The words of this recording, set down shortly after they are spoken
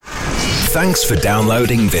Thanks for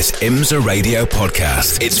downloading this IMSA Radio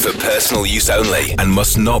podcast. It's for personal use only and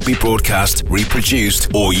must not be broadcast,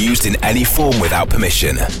 reproduced, or used in any form without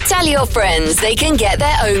permission. Tell your friends they can get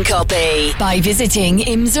their own copy by visiting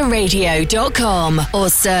imsaradio.com or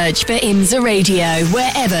search for IMSA Radio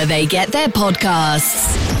wherever they get their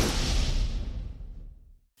podcasts.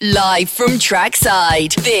 Live from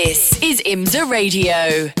trackside, this is IMSA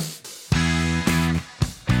Radio.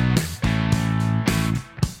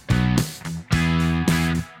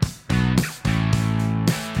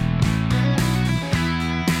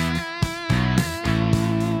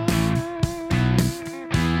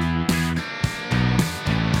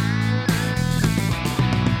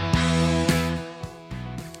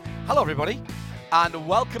 Hello everybody, and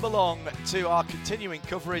welcome along to our continuing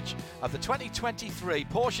coverage of the 2023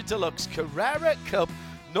 Porsche Deluxe Carrera Cup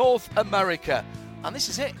North America. And this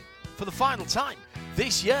is it for the final time.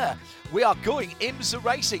 This year we are going IMSA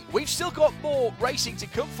racing. We've still got more racing to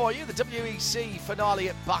come for you. The WEC finale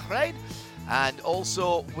at Bahrain, and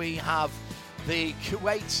also we have the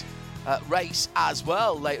Kuwait race as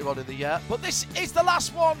well later on in the year. But this is the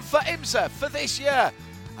last one for IMSA for this year,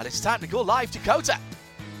 and it's time to go live to COTA.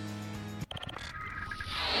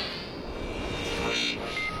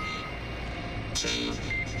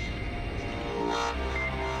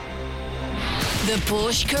 The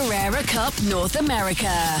Porsche Carrera Cup North America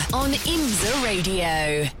on IMSA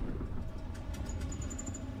Radio.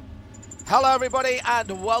 Hello everybody,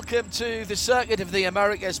 and welcome to the Circuit of the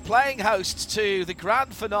Americas, playing host to the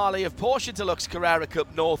grand finale of Porsche Deluxe Carrera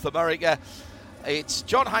Cup North America. It's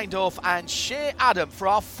John Hindorf and Shea Adam for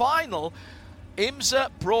our final IMSA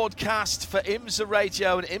broadcast for IMSA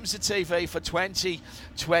Radio and IMSA TV for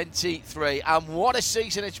 2023. And what a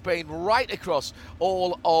season it's been right across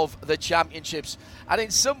all of the championships. And in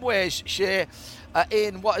some ways, Shea,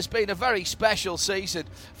 in what has been a very special season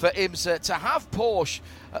for IMSA, to have Porsche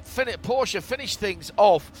finish things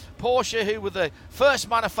off. Porsche, who were the first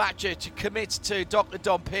manufacturer to commit to Dr.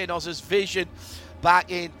 Dom Pianozza's vision back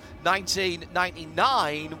in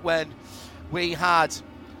 1999 when we had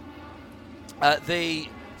the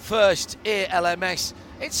first ALMS.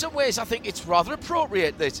 In some ways, I think it's rather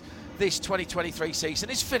appropriate that this 2023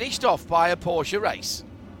 season is finished off by a Porsche race.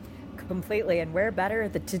 Completely, and where better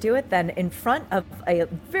to do it than in front of a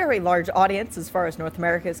very large audience as far as North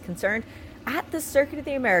America is concerned, at the Circuit of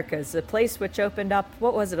the Americas, a place which opened up,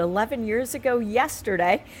 11 years ago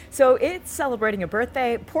yesterday. So it's celebrating a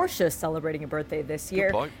birthday. Porsche is celebrating a birthday this year.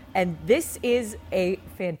 Good point. And this is a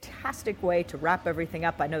fantastic way to wrap everything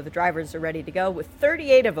up. I know the drivers are ready to go with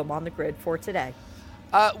 38 of them on the grid for today.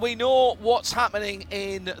 We know what's happening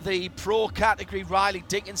in the pro category. Riley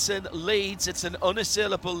Dickinson leads. It's an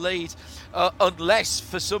unassailable lead, unless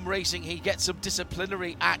for some reason he gets some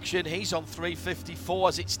disciplinary action. He's on 354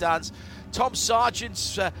 as it stands. Tom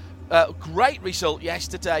Sargent's great result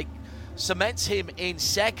yesterday cements him in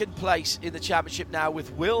second place in the championship now,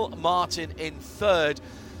 with Will Martin in third.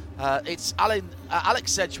 It's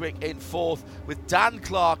Alex Sedgwick in fourth, with Dan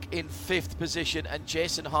Clark in fifth position and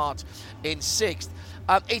Jason Hart in sixth.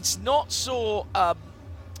 It's not so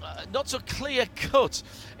clear cut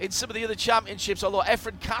in some of the other championships, although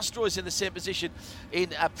Efren Castro is in the same position in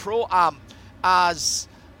Pro-Am as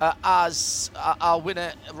our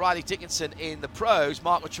winner Riley Dickinson in the pros.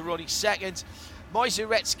 Marco Cironi second. Moise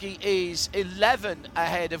Uretsky is 11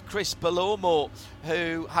 ahead of Chris Belomo,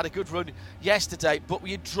 who had a good run yesterday, but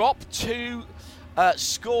we dropped two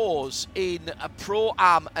scores in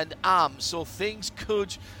Pro-Am and Am, so things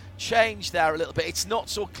could change there a little bit. It's not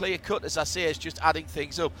so clear cut, as I say, it's just adding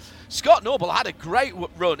things up. Scott Noble had a great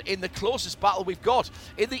run in the closest battle we've got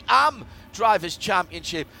in the AM Drivers'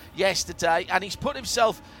 Championship yesterday, and he's put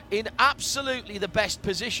himself in absolutely the best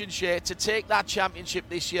position, Shea, to take that championship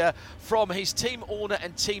this year from his team owner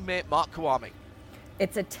and teammate Mark Kawame.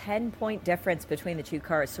 It's a 10-point difference between the two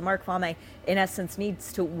cars. So Mark Kawame, in essence,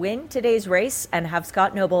 needs to win today's race and have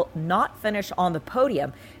Scott Noble not finish on the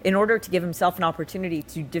podium in order to give himself an opportunity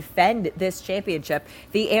to defend this championship,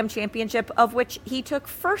 the AM Championship, of which he took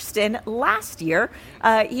first in last year.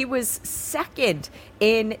 He was second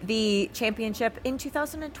in the championship in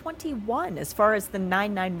 2021 as far as the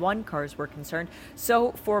 991 cars were concerned.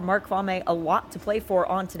 So for Mark Kawame, a lot to play for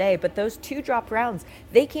on today, but those two dropped rounds,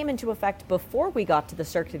 they came into effect before we got to the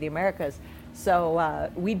Circuit of the Americas. So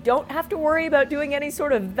we don't have to worry about doing any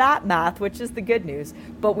sort of that math, which is the good news.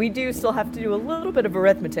 But we do still have to do a little bit of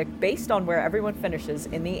arithmetic based on where everyone finishes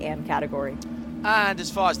in the AM category. And as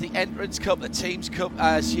far as the Entrance Cup, the Teams Cup,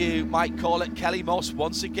 as you might call it, Kelly Moss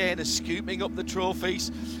once again is scooping up the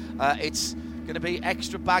trophies. It's going to be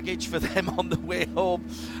extra baggage for them on the way home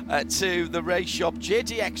to the race shop.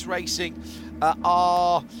 JDX Racing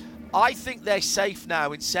I think they're safe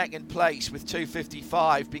now in second place with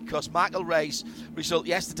 2:55 because McElrea's result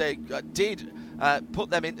yesterday did put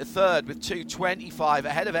them into third with 2:25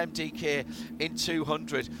 ahead of MDK in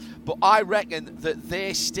 200. But I reckon that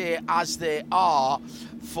they stay as they are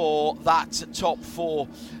for that top four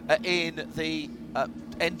in the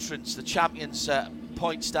entrance, the champions'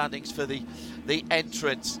 point standings for the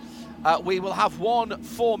entrance. We will have one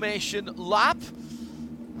formation lap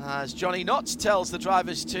as Johnny Knotts tells the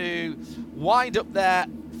drivers to wind up their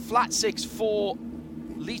flat 6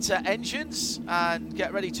 4-litre engines and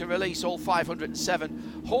get ready to release all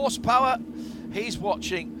 507 horsepower. He's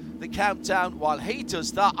watching the countdown. While he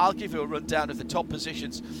does that, I'll give you a rundown of the top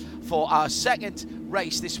positions for our second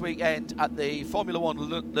race this weekend at the Formula One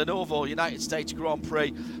Lenovo United States Grand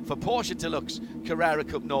Prix for Porsche Deluxe Carrera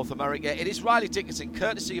Cup North America. It is Riley Dickinson,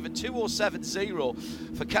 courtesy of a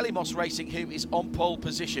 2:07.0 for Kelly Moss Racing, who is on pole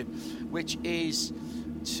position, which is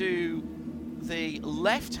to the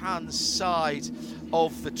left-hand side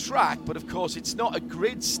of the track. But of course, it's not a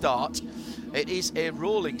grid start. It is a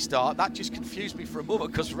rolling start. That just confused me for a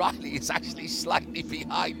moment because Riley is actually slightly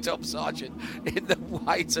behind Tom Sargent in the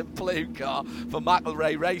white and blue car for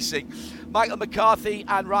McElrea Racing. Michael McCarthy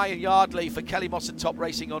and Ryan Yardley for Kelly Moss and Top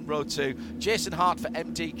Racing on row 2. Jason Hart for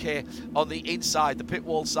MDK on the inside, the pit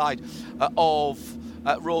wall side of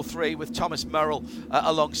row 3 with Thomas Merrill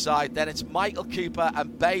alongside. Then it's Michael Cooper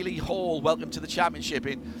and Bailey Hall. Welcome to the championship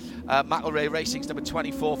in McElrea Racing's number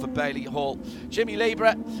 24 for Bailey Hall. Jimmy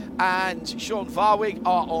Lieber and Sean Varwig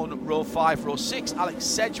are on row 5. Row 6, Alex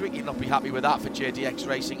Sedgwick, you'll not be happy with that for JDX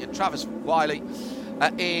Racing, and Travis Wiley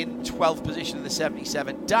in 12th position in the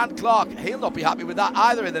 77. Dan Clark, he'll not be happy with that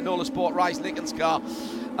either in the Nola Sport Rice Lincoln's car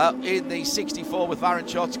in the 64 with Varon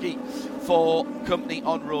Chotsky for company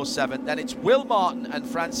on row 7. Then it's Will Martin and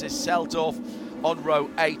Francis Seldorf on row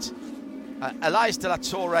 8. Elias De La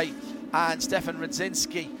Torre and Stefan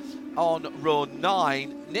Radzinski on row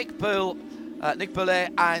 9. Nick Bullet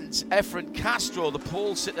and Efren Castro, the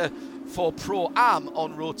pole sitter for Pro-Am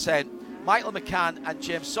on row 10. Michael McCann and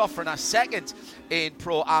James Soffren are second in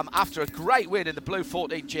Pro-Am after a great win in the Blue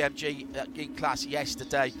 14 GMG class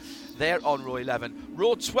yesterday. They're on row 11.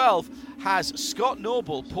 Row 12 has Scott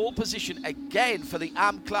Noble, pole position again for the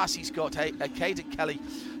Am class. He's got Caden Kelly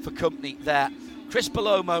for company there. Chris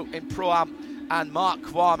Palomo in Pro-Am and Mark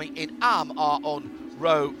Kwame in Am are on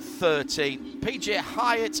row 13. PJ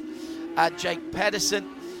Hyatt and Jake Pedersen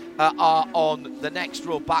are on the next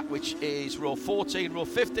row back, which is row 14. Row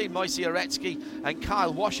 15, Moise Aretsky and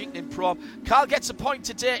Kyle Washington in Pro-Am. Kyle gets a point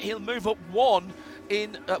today. He'll move up one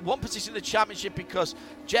position in the championship because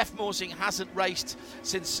Jeff Mosing hasn't raced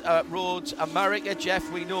since Roads America.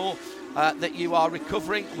 Jeff, we know that you are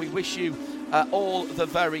recovering. We wish you all the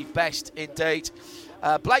very best indeed.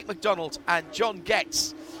 Blake McDonald and John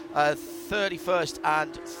Getz, 31st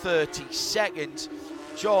and 32nd.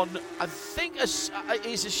 John, I think,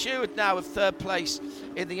 is assured now of third place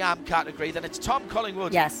in the AM category. Then it's Tom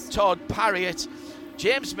Collingwood, yes, Todd Parriott,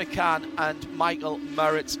 James McCann and Michael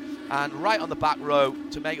Merritt. And right on the back row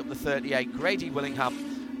to make up the 38, Grady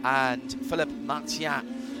Willingham and Philip Mathian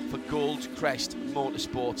for Goldcrest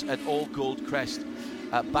Motorsport, and all Goldcrest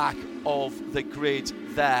back of the grid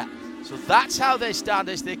there. So that's how they stand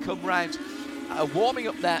as they come round, warming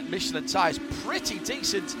up their Michelin tyres. Pretty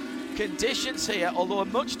decent conditions here, although a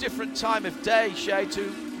much different time of day, Shay, to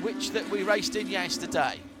which that we raced in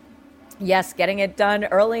yesterday. Yes, getting it done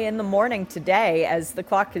early in the morning today as the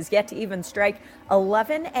clock has yet to even strike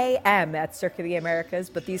 11 a.m. at Circuit of the Americas,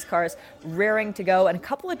 but these cars rearing to go, and a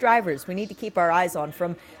couple of drivers we need to keep our eyes on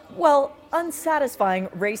from, well, unsatisfying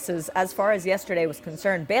races as far as yesterday was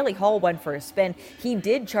concerned. Bailey Hall went for a spin. He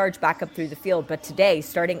did charge back up through the field, but today,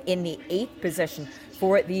 starting in the 8th position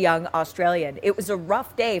for the young Australian. It was a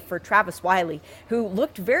rough day for Travis Wiley, who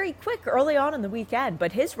looked very quick early on in the weekend,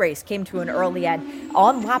 but his race came to an early end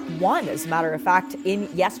on lap 1, as a matter of fact, in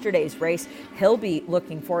yesterday's race. He'll be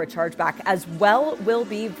looking for a chargeback, as well will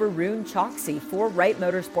be Varun Choksey for Wright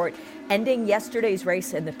Motorsport, ending yesterday's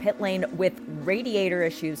race in the pit lane with radiator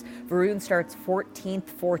issues. Varun starts 14th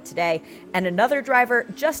for today. And another driver,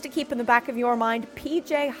 just to keep in the back of your mind,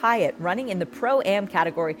 PJ Hyatt, running in the Pro-Am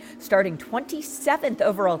category, starting 27th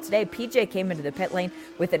overall today. PJ came into the pit lane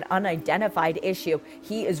with an unidentified issue.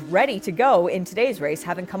 He is ready to go in today's race,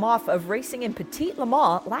 having come off of racing in Petit Le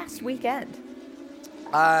Mans last weekend.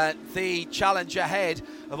 The challenge ahead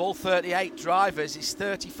of all 38 drivers is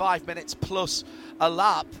 35 minutes plus a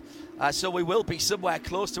lap. So we will be somewhere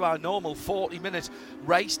close to our normal 40-minute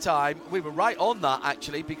race time. We were right on that,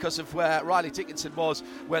 actually, because of where Riley Dickinson was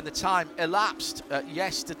when the time elapsed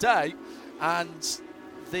yesterday. And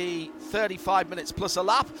the 35 minutes plus a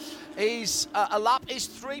lap is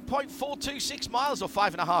 3.426 miles, or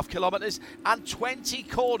 5.5 kilometres, and 20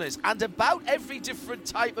 corners, and about every different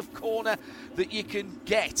type of corner that you can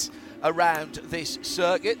get around this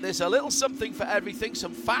circuit. There's a little something for everything.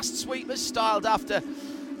 Some fast sweepers styled after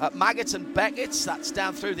Maggots and Beckett's. That's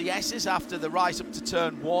down through the S's after the rise up to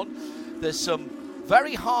turn 1. There's some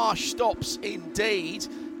very harsh stops indeed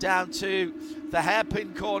down to the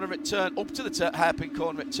hairpin corner at turn, up to the hairpin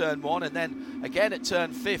corner at turn 1, and then again at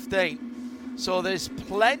turn 15. So there's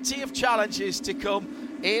plenty of challenges to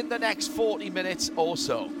come in the next 40 minutes or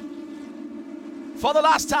so. For the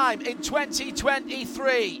last time in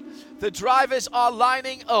 2023, the drivers are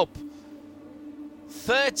lining up.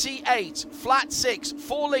 38 flat 6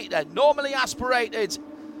 4-litre normally aspirated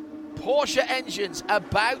Porsche engines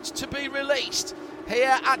about to be released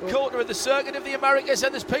here at Kotner of the Circuit of the Americas,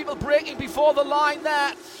 and there's people braking before the line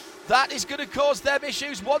there. That is going to cause them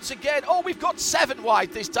issues once again. Oh, we've got 7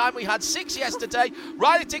 wide this time. We had 6 yesterday.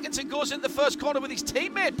 Riley Dickinson goes in the first corner with his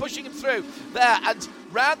teammate pushing him through there, and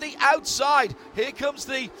round the outside, here comes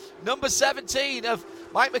the number 17 of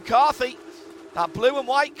Mike McCarthy. That blue and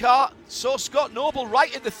white car saw Scott Noble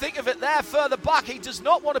right in the thick of it there, further back. He does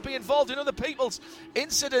not want to be involved in other people's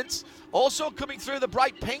incidents. Also coming through the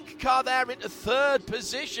bright pink car there into 3rd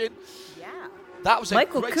position. Yeah. That was a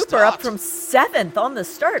Michael great Cooper start. up from 7th on the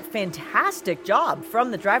start. Fantastic job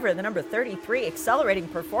from the driver of the number 33, accelerating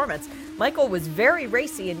performance. Michael was very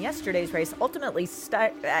racy in yesterday's race, ultimately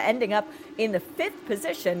ending up in the 5th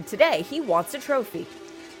position. Today, he wants a trophy.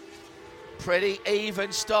 Pretty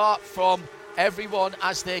even start from everyone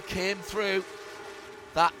as they came through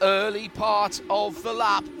that early part of the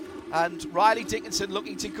lap, and Riley Dickinson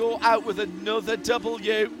looking to go out with another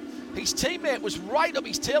W. His teammate was right up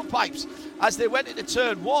his tailpipes as they went into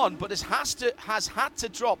turn 1, but has had to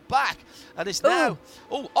drop back and is now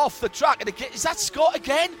off the track. And again, is that Scott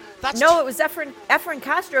again? No, it was Efren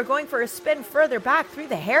Castro going for a spin further back through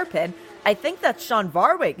the hairpin. I think that's Sean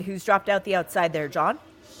Varwig who's dropped out the outside there, John.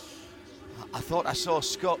 I thought I saw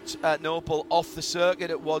Scott Noble off the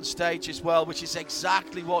circuit at one stage as well, which is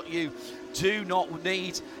exactly what you do not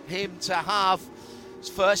need him to have. It's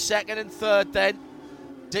 1st, 2nd and 3rd then.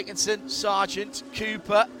 Dickinson, Sargent,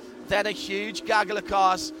 Cooper, then a huge gaggle of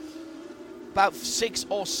cars. About 6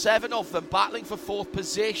 or 7 of them battling for 4th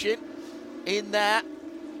position in there.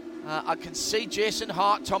 I can see Jason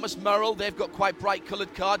Hart, Thomas Murrell, they've got quite bright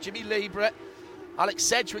coloured cars. Jimmy Liebert, Alex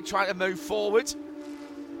Sedgwick trying to move forward.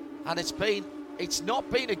 And it's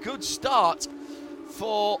not been a good start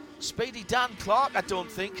for Speedy Dan Clark, I don't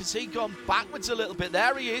think, because he's gone backwards a little bit.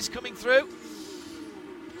 There he is coming through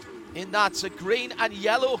in that green and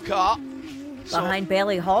yellow car. Behind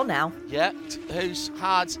Bailey Hall now. Yeah, who's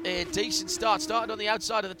had a decent start. Started on the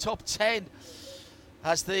outside of the top 10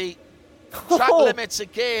 as the track limits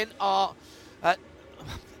again are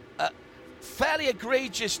fairly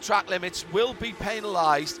egregious. Track limits will be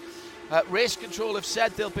penalised. Race Control have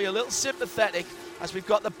said they'll be a little sympathetic as we've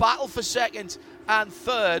got the battle for 2nd and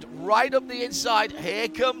 3rd right up the inside. Here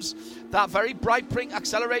comes that very bright pink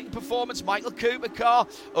accelerating performance. Michael Cooper car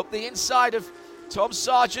up the inside of Tom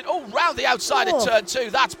Sargent. Oh, round the outside of turn 2.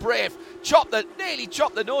 That's brave. Nearly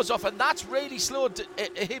chopped the nose off, and that's really slowed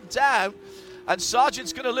him down. And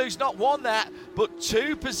Sargent's going to lose not 1 there, but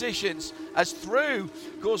 2 positions as through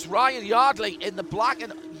goes Ryan Yardley in the black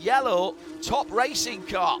and yellow top racing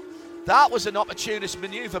car. That was an opportunist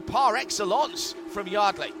manoeuvre par excellence from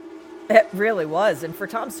Yardley. It really was. And for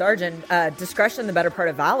Tom Sargent, discretion the better part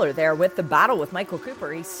of valor there with the battle with Michael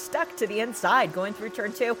Cooper. He stuck to the inside going through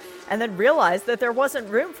turn 2 and then realized that there wasn't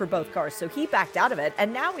room for both cars. So he backed out of it.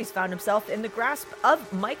 And now he's found himself in the grasp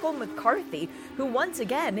of Michael McCarthy, who once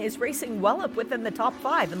again is racing well up within the top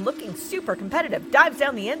 5 and looking super competitive. Dives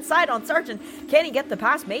down the inside on Sargent. Can he get the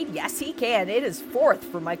pass made? Yes, he can. It is 4th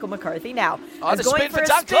for Michael McCarthy now. The going spin for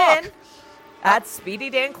Dan Clark. That's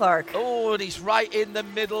Speedy Dan Clark. Oh, and he's right in the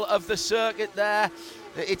middle of the circuit there.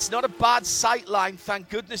 It's not a bad sight line. Thank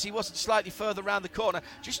goodness he wasn't slightly further around the corner.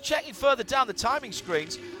 Just checking further down the timing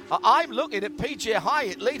screens, I'm looking at PJ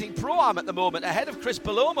Hyatt leading Pro-Am at the moment, ahead of Chris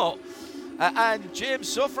Palomo and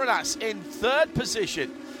James Sofranas in 3rd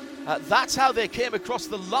position. That's how they came across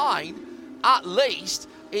the line, at least.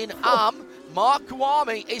 In Am, Mark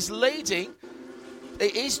Kawami is leading.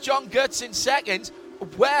 It is John Gertz in 2nd.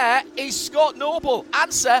 Where is Scott Noble?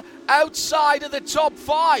 Answer, outside of the top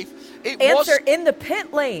 5. Answer, in the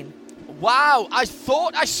pit lane. Wow, I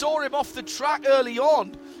thought I saw him off the track early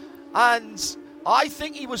on. And I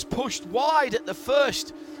think he was pushed wide at the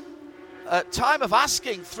first time of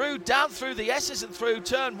asking, down through the S's and through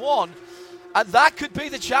turn 1. And that could be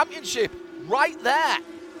the championship right there.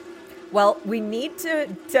 Well, we need to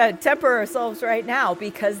temper ourselves right now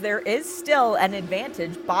because there is still an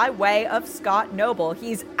advantage by way of Scott Noble.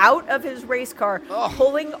 He's out of his race car,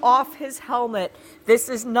 pulling off his helmet. This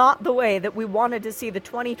is not the way that we wanted to see the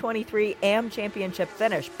 2023 AM Championship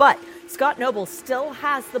finish. But Scott Noble still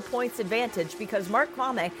has the points advantage because Mark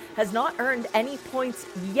Kwame has not earned any points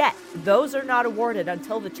yet. Those are not awarded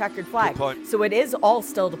until the checkered flag. So it is all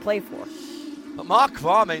still to play for. But Mark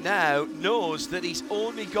Kwame now knows that he's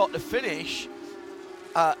only got to finish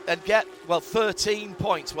and get, 13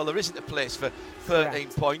 points. Well, there isn't a place for 13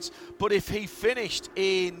 points. But if he finished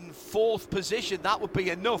in 4th position, that would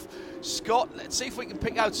be enough. Let's see if we can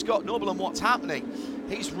pick out Scott Noble and what's happening.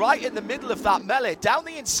 He's right in the middle of that melee, down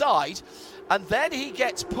the inside, and then he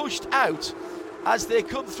gets pushed out as they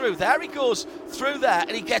come through. There he goes through there,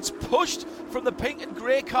 and he gets pushed from the pink and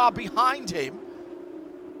grey car behind him.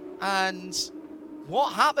 And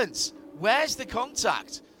what happens? Where's the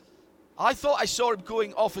contact? I thought I saw him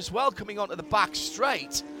going off as well, coming onto the back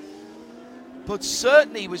straight. But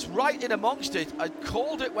certainly he was right in amongst it. I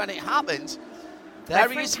called it when it happened. There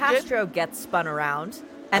he is. Castro gets spun around.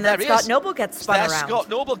 And then Scott Noble gets spun around. Scott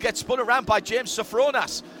Noble gets spun around by James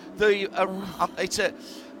Sofronas.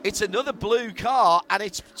 It's another blue car, and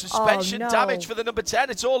it's suspension damage for the number 10.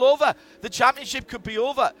 It's all over. The championship could be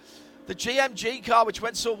over. The GMG car, which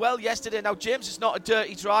went so well yesterday. Now, James is not a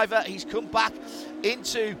dirty driver. He's come back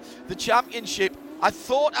into the championship. I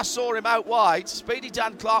thought I saw him out wide. Speedy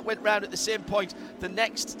Dan Clark went round at the same point the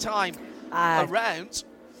next time around.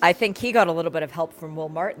 I think he got a little bit of help from Will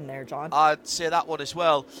Martin there, John. I'd say that one as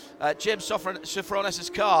well. James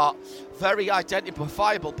Sofronas' car, very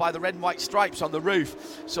identifiable by the red and white stripes on the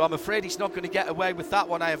roof. So I'm afraid he's not going to get away with that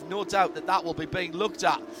one. I have no doubt that will be being looked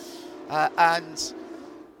at. And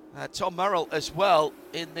Tom Merrill as well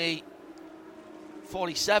in the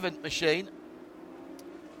 47 machine.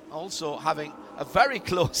 Also having a very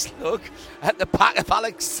close look at the back of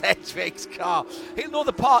Alex Sedgwick's car. He'll know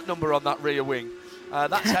the part number on that rear wing.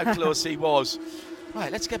 That's how close he was.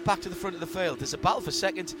 Right, let's get back to the front of the field. There's a battle for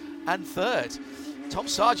 2nd and 3rd. Tom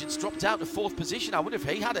Sargent's dropped down to 4th position. I wonder if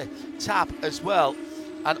he had a tap as well.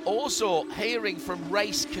 And also hearing from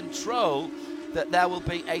race control that there will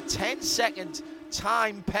be a 10-second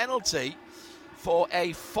time penalty for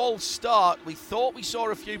a false start. We thought we saw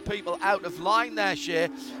a few people out of line there, Shea,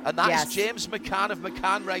 and that is James McCann of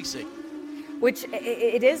McCann Racing. Which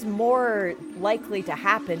it is more likely to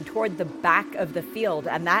happen toward the back of the field,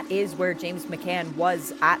 and that is where James McCann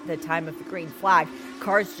was at the time of the green flag.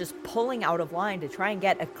 Cars just pulling out of line to try and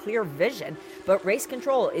get a clear vision, but race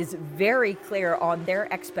control is very clear on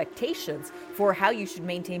their expectations for how you should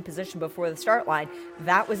maintain position before the start line.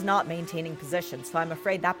 That was not maintaining position, so I'm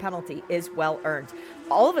afraid that penalty is well earned.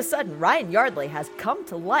 All of a sudden, Ryan Yardley has come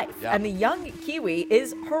to life, and the young Kiwi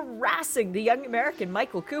is harassing the young American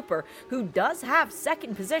Michael Cooper, who does have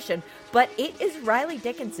 2nd position, but it is Riley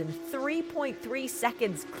Dickinson 3.3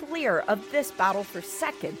 seconds clear of this battle for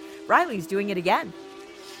 2nd. Riley's doing it again.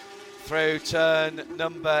 Through turn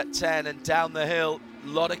number 10 and down the hill, a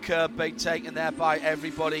lot of curb being taken there by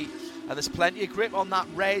everybody, and there's plenty of grip on that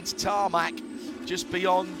red tarmac just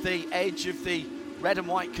beyond the edge of the red and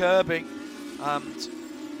white curbing.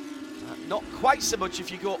 Not quite so much if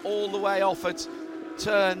you go all the way off at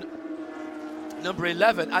turn number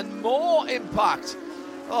 11, and more impact.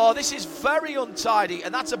 Oh, this is very untidy,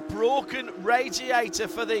 and that's a broken radiator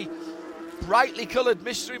for the brightly coloured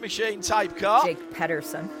Mystery Machine type car. Jake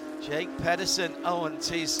Pedersen. Oh, and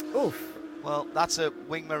he's... Oof. Well, that's a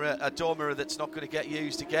wing mirror, a door mirror that's not going to get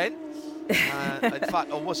used again. In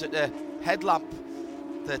fact, or was it a headlamp?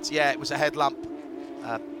 It was a headlamp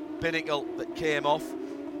binnacle that came off.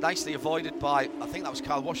 Nicely avoided by, I think that was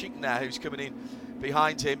Carl Washington there, who's coming in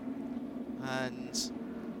behind him. And,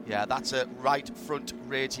 that's a right front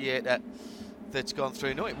radiator that's gone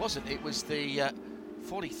through. No, it wasn't. It was the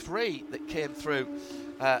 43 that came through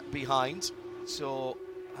behind. So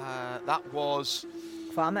that was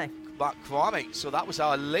Kwame. So that was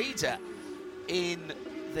our leader in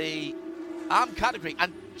the arm category.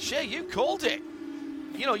 And Shea, you called it.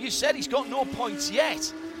 You said he's got no points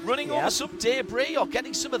yet. Running over some debris or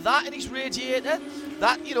getting some of that in his radiator.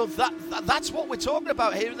 That's what we're talking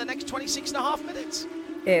about here in the next 26 and a half minutes.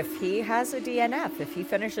 If he has a DNF, if he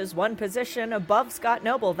finishes one position above Scott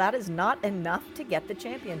Noble, that is not enough to get the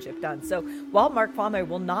championship done. So while Mark Kwame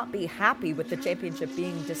will not be happy with the championship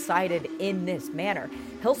being decided in this manner,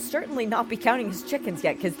 he'll certainly not be counting his chickens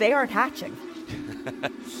yet because they aren't hatching.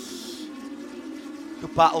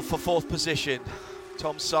 Good battle for 4th position.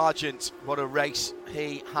 Tom Sargent, what a race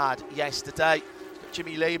he had yesterday.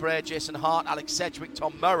 Jimmy Libre, Jason Hart, Alex Sedgwick,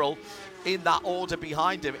 Tom Murrell in that order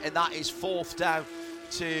behind him, and that is 4th down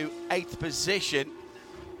to 8th position.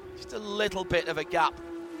 Just a little bit of a gap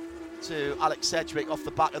to Alex Sedgwick off the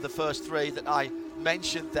back of the first 3 that I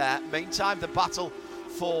mentioned there. Meantime, the battle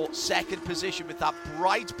for 2nd position with that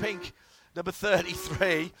bright pink number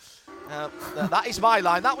 33. That is my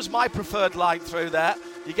line. That was my preferred line through there.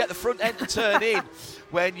 You get the front end to turn in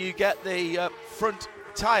when you get the front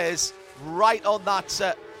tyres right on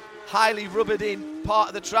that highly rubbered in part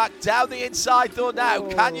of the track. Down the inside though now.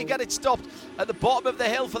 Can you get it stopped at the bottom of the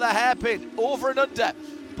hill for the hairpin? Over and under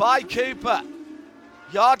by Cooper.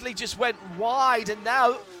 Yardley just went wide, and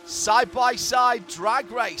now side-by-side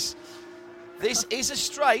drag race. This is a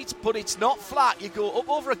straight, but it's not flat. You go up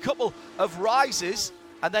over a couple of rises,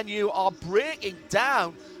 and then you are braking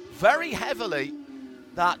down very heavily.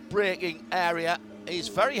 That braking area is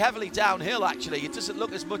very heavily downhill, actually. It doesn't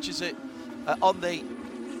look as much as it on the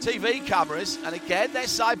TV cameras. And again, they're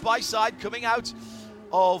side-by-side coming out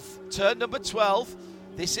of turn number 12.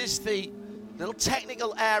 This is the little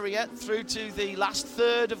technical area through to the last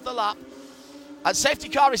third of the lap. And safety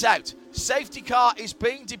car is out. Safety car is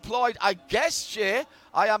being deployed. I guess, Shea,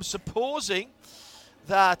 I am supposing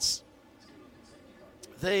that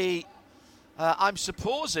that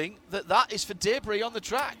is for debris on the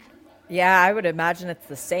track. Yeah, I would imagine it's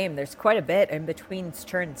the same. There's quite a bit in between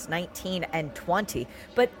turns 19 and 20.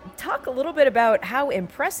 But talk a little bit about how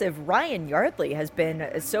impressive Ryan Yardley has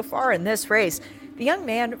been so far in this race. The young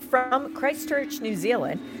man from Christchurch, New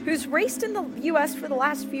Zealand, who's raced in the U.S. for the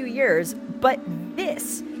last few years, but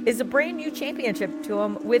this is a brand new championship to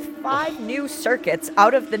him with 5 new circuits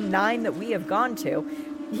out of the 9 that we have gone to.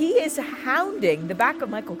 He is hounding the back of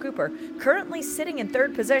Michael Cooper, currently sitting in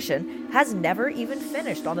 3rd position, has never even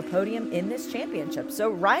finished on the podium in this championship.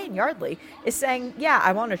 So Ryan Yardley is saying, yeah,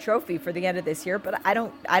 I want a trophy for the end of this year, but I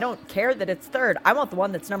don't care that it's 3rd. I want the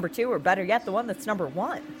one that's number 2, or better yet, the one that's number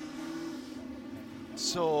 1.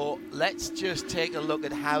 So let's just take a look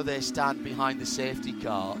at how they stand behind the safety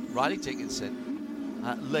car. Riley Dickinson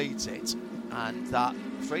leads it, and that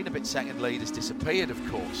 3 and a bit second lead has disappeared, of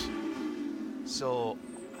course. So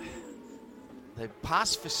the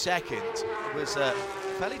pass for second was a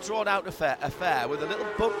fairly drawn-out affair with a little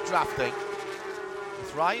bump drafting,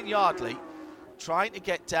 with Ryan Yardley trying to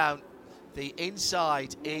get down the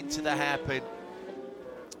inside into the hairpin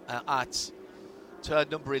at turn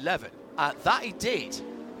number 11. That he did,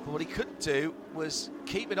 but what he couldn't do was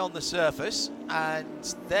keep it on the surface,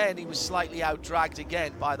 and then he was slightly out-dragged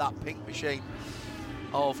again by that pink machine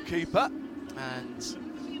of Cooper, and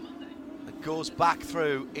goes back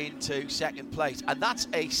through into second place. And that's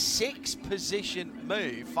a 5-position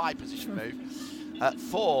move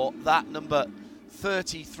for that number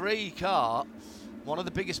 33 car, one of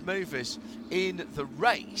the biggest movers in the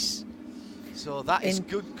race. So that is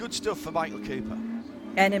good stuff for Michael Cooper.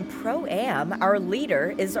 And in Pro-Am, our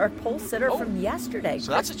leader is our pole sitter from yesterday,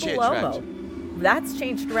 so that's a change around. That's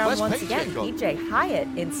changed around. Where's once PJ again. gone? PJ Hyatt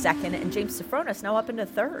in second, and James Sofronis now up into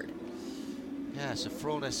 3rd. Yeah,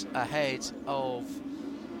 Sofronis ahead of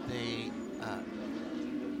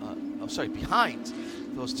behind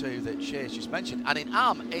those 2 that Shea's just mentioned. And in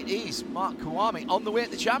Am, it is Mark Kawami on the way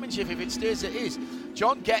to the championship. If it stays, it is.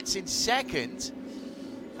 John Getz in second,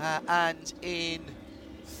 and in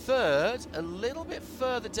 3rd, a little bit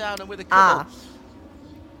further down and with a couple.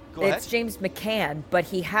 Go ahead. It's James McCann, but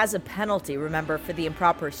he has a penalty, remember, for the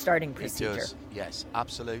improper starting procedure. He does, yes,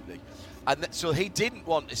 absolutely. And so he didn't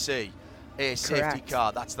want to see a safety Correct.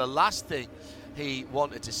 car. That's the last thing he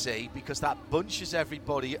wanted to see, because that bunches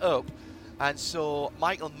everybody up. And so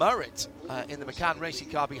Michael Murrett in the McCann racing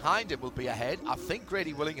car behind him will be ahead. I think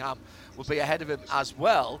Grady Willingham will be ahead of him as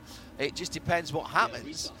well. It just depends what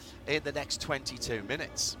happens in the next 22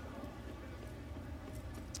 minutes.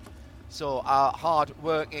 So our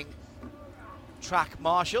hard-working track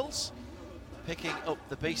marshals picking up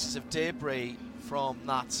the pieces of debris from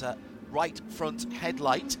that right front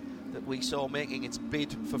headlight that we saw making its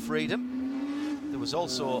bid for freedom. There was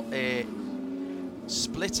also a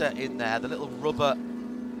splitter in there, the little rubber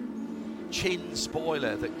chin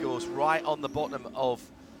spoiler that goes right on the bottom of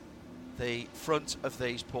the front of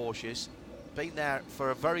these Porsches. Been there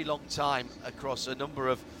for a very long time across a number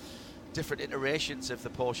of different iterations of the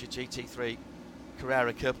Porsche GT3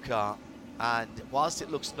 Carrera Cup car, and whilst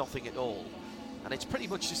it looks nothing at all, and it's pretty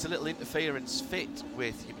much just a little interference fit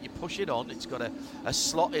with, you push it on, it's got a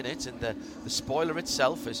slot in it, and the spoiler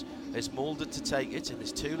itself is moulded to take it, and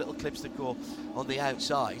there's 2 little clips that go on the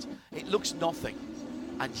outside. It looks nothing,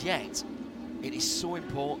 and yet it is so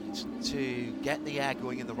important to get the air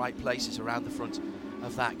going in the right places around the front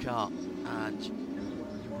of that car, and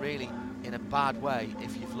you're really in a bad way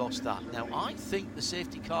if you've lost that. Now, I think the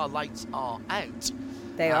safety car lights are out.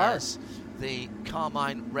 They are. The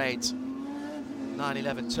Carmine Red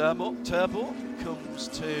 911 Turbo comes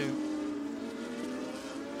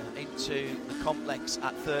into the complex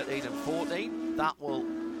at 13 and 14. That will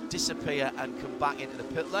disappear and come back into the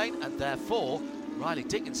pit lane, and therefore Riley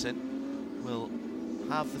Dickinson will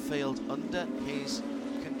have the field under his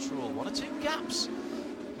control. 1 or 2 gaps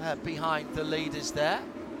behind the leaders there.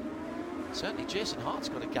 Certainly Jason Hart's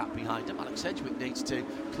got a gap behind him. Alex Sedgwick needs to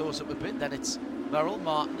close up a bit. Then it's Merrill,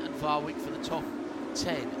 Martin and Varwick for the top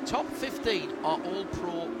 10. Top 15 are all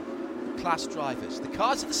pro class drivers. The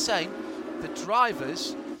cars are the same. The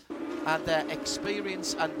drivers and their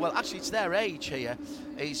experience, and well, actually it's their age here,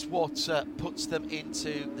 is what puts them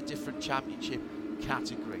into the different championship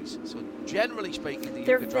categories. So generally speaking,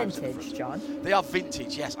 they're vintage, John. They are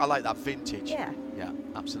vintage, yes. I like that, vintage. Yeah,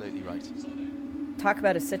 absolutely right. Talk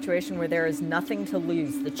about a situation where there is nothing to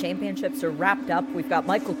lose. The championships are wrapped up. We've got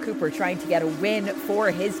Michael Cooper trying to get a win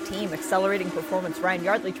for his team, Accelerating Performance. Ryan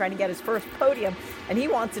Yardley trying to get his first podium, and he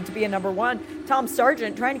wants it to be a number 1. Tom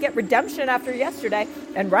Sargent trying to get redemption after yesterday,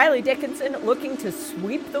 and Riley Dickinson looking to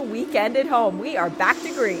sweep the weekend at home. We are back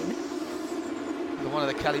to green. One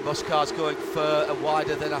of the Kelly bus cars going for a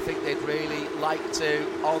wider than I think they'd really like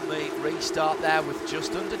to on the restart there, with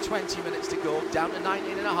just under 20 minutes to go, down to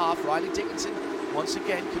 19.5. Riley Dickinson once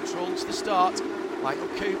again controls the start. Michael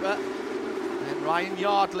Cooper, and then Ryan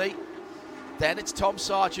Yardley. Then it's Tom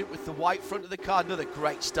Sargent with the white front of the car. Another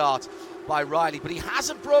great start by Riley, but he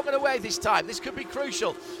hasn't broken away this time. This could be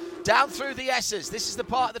crucial. Down through the S's. This is the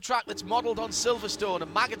part of the track that's modelled on Silverstone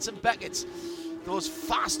and Maggots and Beckett's. Those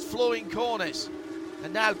fast-flowing corners.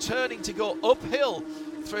 And now turning to go uphill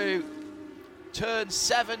through turn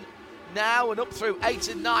 7 now and up through 8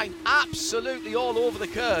 and 9. Absolutely all over the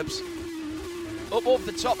curbs. Up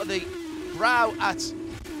over the top of the brow at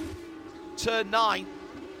turn 9.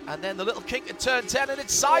 And then the little kink at turn 10, and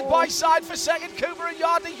it's side by side for second. Cooper and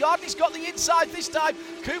Yardley. Yardley's got the inside this time.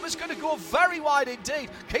 Cooper's going to go very wide indeed.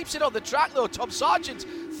 Keeps it on the track though. Tom Sargent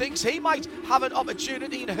thinks he might have an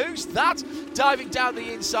opportunity. And who's that diving down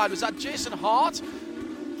the inside? Was that Jason Hart?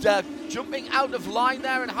 Jumping out of line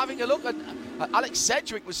there and having a look. And Alex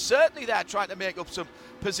Sedgwick was certainly there trying to make up some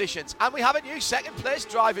positions. And we have a new second place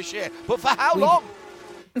driver here. But for how long?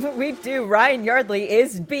 We do. Ryan Yardley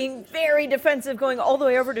is being very defensive, going all the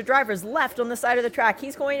way over to driver's left on the side of the track.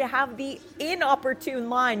 He's going to have the inopportune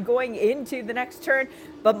line going into the next turn,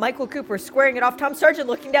 but Michael Cooper squaring it off. Tom Sargent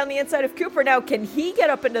looking down the inside of Cooper now. Can he get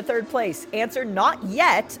up into third place? Answer, not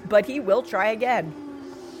yet, but he will try again.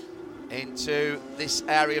 Into this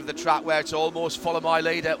area of the track where it's almost follow my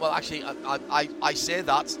leader. Well, actually, I say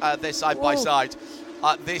that, they're side by side.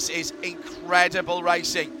 This is incredible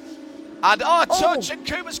racing. And touch, and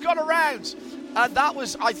Cooper's gone around. And that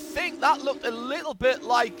was, I think that looked a little bit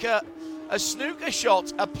like a snooker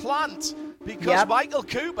shot, a plant, because Michael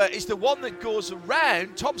Cooper is the one that goes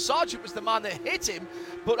around. Tom Sargent was the man that hit him,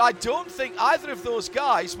 but I don't think either of those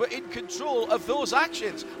guys were in control of those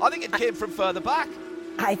actions. I think it came from further back.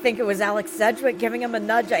 I think it was Alex Sedgwick giving him a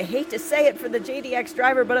nudge. I hate to say it for the JDX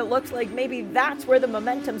driver, but it looks like maybe that's where the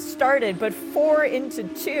momentum started. But 4 into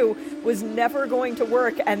 2 was never going to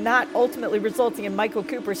work, and that ultimately resulting in Michael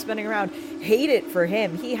Cooper spinning around. Hate it for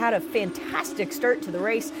him. He had a fantastic start to the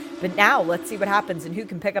race, but now let's see what happens and who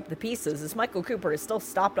can pick up the pieces, as Michael Cooper is still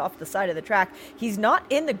stopped off the side of the track. He's not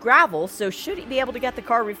in the gravel, so should he be able to get the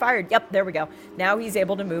car refired? Yep, there we go. Now he's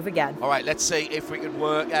able to move again. All right, let's see if we can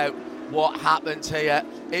work out what happened here.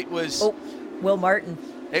 It was Will Martin.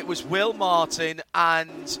 It was Will Martin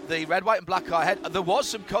and the red, white and black car ahead. There was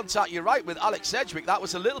some contact, you're right, with Alex Sedgwick. That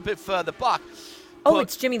was a little bit further back.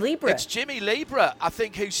 It's Jimmy Libra. It's Jimmy Libra, I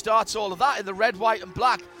think, who starts all of that in the red, white and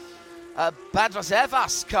black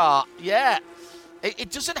Banderas car. Yeah,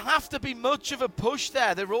 it doesn't have to be much of a push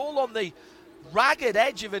there. They're all on the ragged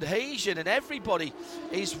edge of adhesion, and everybody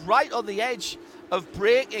is right on the edge of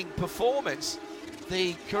braking performance.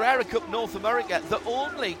 The Carrera Cup North America, the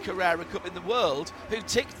only Carrera Cup in the world who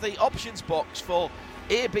ticked the options box for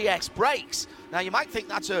ABS brakes. Now, you might think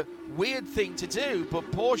that's a weird thing to do, but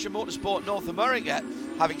Porsche Motorsport North America,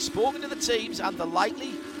 having spoken to the teams and the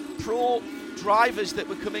likely pro drivers that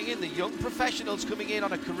were coming in, the young professionals coming in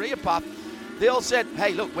on a career path, they all said,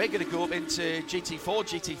 hey, look, we're going to go up into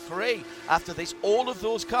GT4, GT3 after this. All of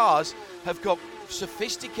those cars have got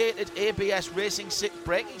sophisticated ABS racing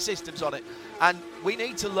braking systems on it, and we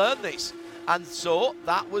need to learn this. And so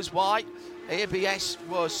that was why ABS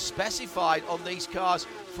was specified on these cars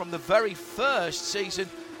from the very first season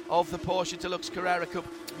of the Porsche Deluxe Carrera Cup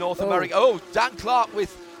North America. Oh, Dan Clark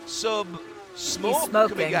with some smoke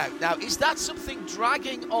coming out. Now, is that something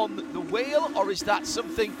dragging on the wheel, or is that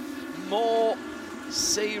something more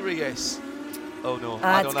serious? Oh no,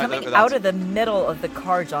 I don't it's like coming that. out of the middle of the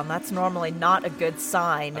car, John. That's normally not a good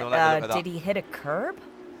sign. Did he hit a curb?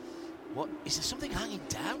 What is there? Something hanging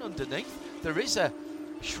down underneath? There is a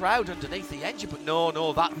shroud underneath the engine, but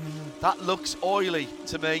no, that looks oily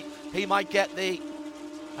to me. He might get the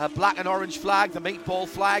black and orange flag, the meatball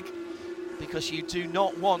flag, because you do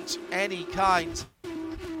not want any kind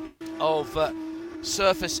of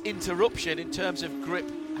surface interruption in terms of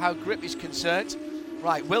grip, how grip is concerned.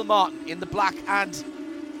 Right, Will Martin in the black and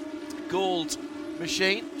gold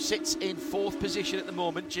machine sits in 4th position at the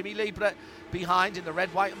moment. Jimmy Liebrecht behind in the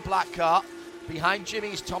red, white and black car. Behind Jimmy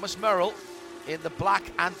is Thomas Merrill in the black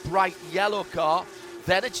and bright yellow car.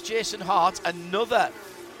 Then it's Jason Hart, another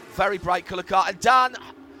very bright colour car. And Dan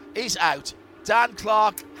is out. Dan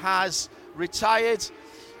Clark has retired,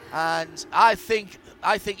 and I think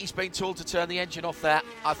he's been told to turn the engine off there.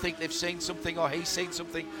 I think they've seen something, or he's seen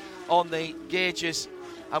something on the gauges,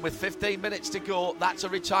 and with 15 minutes to go, that's a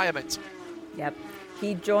retirement. Yep.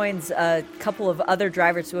 He joins a couple of other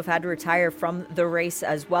drivers who have had to retire from the race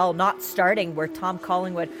as well. Not starting were Tom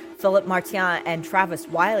Collingwood, Philip Martin, and Travis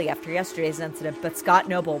Wiley after yesterday's incident. But Scott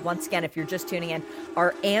Noble, once again, if you're just tuning in,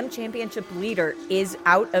 our AM Championship leader is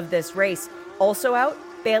out of this race. Also out,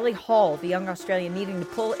 Bailey Hall, the young Australian, needing to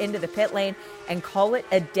pull into the pit lane and call it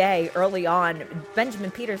a day early on.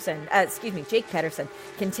 Jake Pedersen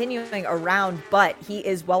continuing around, but he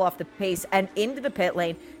is well off the pace. And into the pit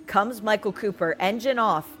lane comes Michael Cooper, engine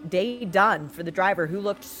off, day done for the driver who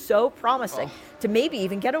looked so promising to maybe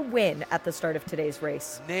even get a win at the start of today's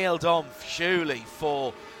race. Nailed on surely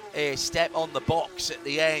for a step on the box at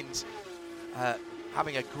the end.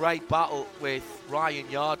 Having a great battle with Ryan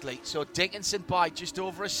Yardley. So Dickinson by just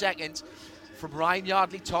over a second from Ryan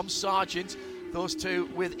Yardley, Tom Sargent. Those two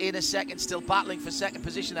within a second, still battling for second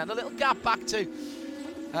position. And a little gap back to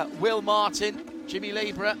Will Martin, Jimmy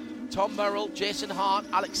Liebrecht, Tom Merrill, Jason Hart,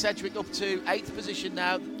 Alex Sedgwick up to 8th position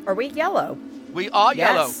now. Are we yellow? We are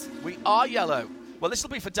Yes. yellow. We are yellow. Well, this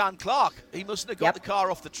will be for Dan Clark. He mustn't have got the car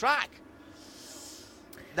off the track.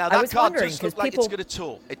 Now, that car does look like it's going to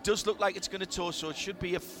tow. It does look like it's going to tow, so it should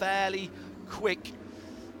be a fairly quick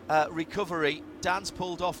recovery. Dan's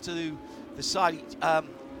pulled off to the side.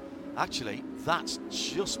 Actually, that's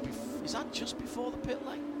just before. Is that just before the pit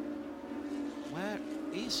lane? Where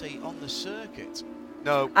is he on the circuit?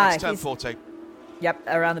 No, it's turn 14. Yep,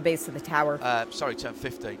 around the base of the tower. Turn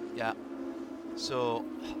 15, yeah. So,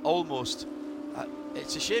 almost.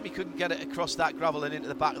 It's a shame he couldn't get it across that gravel and into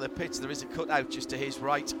the back of the pits. There is a cutout just to his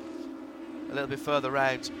right, a little bit further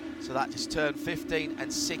round. So that is turn 15 and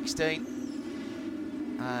 16.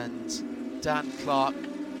 And Dan Clark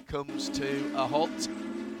comes to a halt.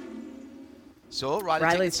 So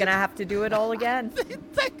Riley's going to have to do it all again.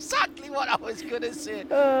 Exactly what I was going to say.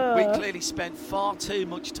 We clearly spent far too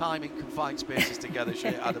much time in confined spaces together,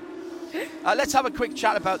 Shea, Adam. Let's have a quick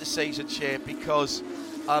chat about the season, Shea, because,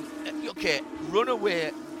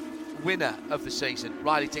 runaway winner of the season,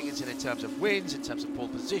 Riley Dickinson, in terms of wins, in terms of pole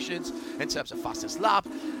positions, in terms of fastest lap.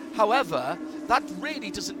 However, that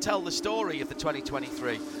really doesn't tell the story of the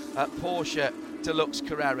 2023 Porsche Deluxe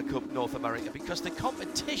Carrera Cup North America, because the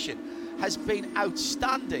competition has been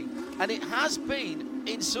outstanding, and it has been,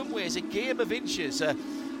 in some ways, a game of inches, a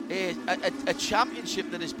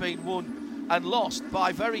championship that has been won and lost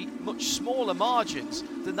by very much smaller margins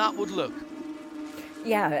than that would look.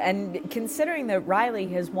 Yeah, and considering that Riley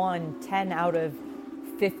has won 10 out of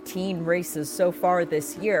 15 races so far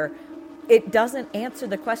this year, it doesn't answer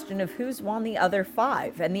the question of who's won the other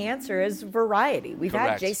 5, and the answer is variety. We've Correct.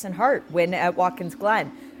 had Jason Hart win at Watkins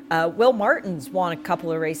Glen. Will Martin's won a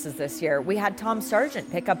couple of races this year. We had Tom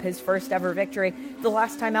Sargent pick up his first ever victory the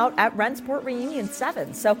last time out at Rensport Reunion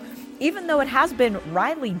 7. So even though it has been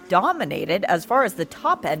Riley dominated as far as the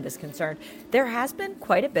top end is concerned, there has been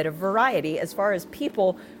quite a bit of variety as far as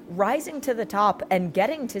people rising to the top and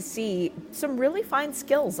getting to see some really fine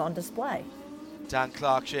skills on display. Dan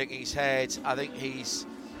Clark shaking his head. I think he's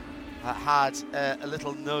had a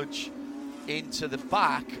little nudge into the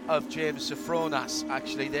back of James Sofronas.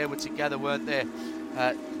 Actually, they were together, weren't they?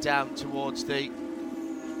 Down towards the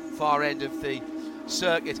far end of the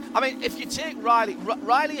circuit. I mean, if you take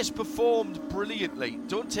Riley has performed brilliantly.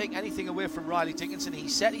 Don't take anything away from Riley Dickinson. He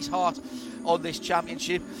set his heart on this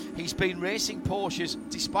championship. He's been racing Porsches,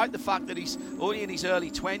 despite the fact that he's only in his early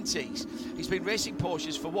 20s. He's been racing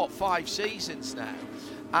Porsches for 5 seasons now,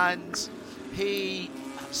 and he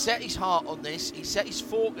set his heart on this. He set his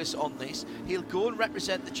focus on this. He'll go and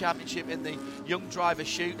represent the championship in the Young Driver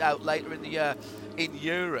Shootout later in the year in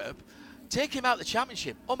Europe. Take him out of the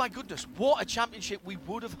championship. Oh my goodness, what a championship we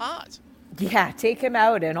would have had. Yeah, take him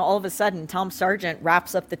out, and all of a sudden, Tom Sargent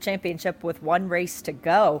wraps up the championship with one race to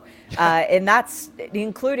go, and that's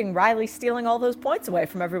including Riley stealing all those points away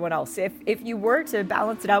from everyone else. If you were to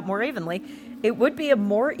balance it out more evenly, it would be a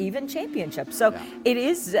more even championship. So it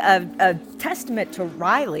is a testament to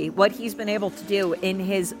Riley, what he's been able to do in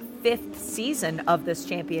his 5th season of this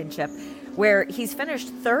championship, where he's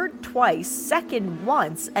finished 3rd twice, 2nd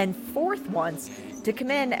once, and 4th once, to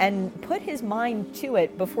come in and put his mind to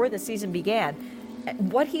it before the season began.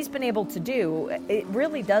 What he's been able to do, it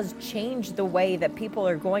really does change the way that people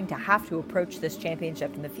are going to have to approach this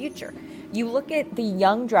championship in the future. You look at the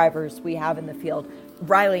young drivers we have in the field,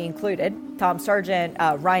 Riley included, Tom Sargent,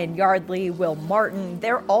 Ryan Yardley, Will Martin,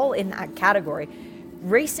 they're all in that category.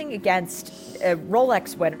 Racing against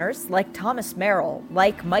Rolex winners like Thomas Merrill,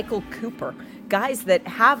 like Michael Cooper, guys that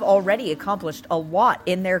have already accomplished a lot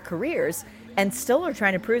in their careers and still are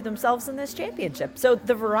trying to prove themselves in this championship. So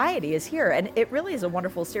the variety is here, and it really is a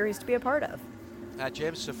wonderful series to be a part of.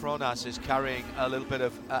 James Sofronas is carrying a little bit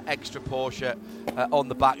of extra Porsche on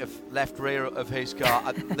the back of left rear of his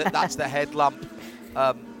car. That's the headlamp.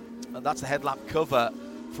 That's the headlamp cover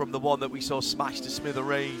from the one that we saw smashed to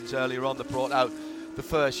smithereens earlier on that brought out the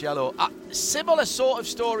first yellow. Similar sort of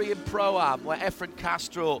story in Pro-Am, where Efren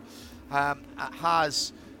Castro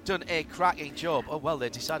has done a cracking job. Oh, well, they're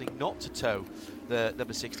deciding not to tow the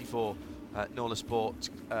number 64 Nola Sport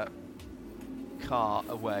car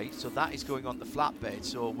away. So that is going on the flatbed.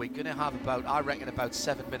 So we're going to have about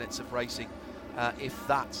 7 minutes of racing, if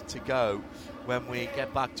that's to go, when we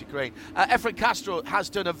get back to green. Efren Castro has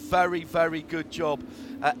done a very, very good job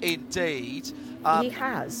indeed. He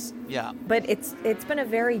has. Yeah. But it's been a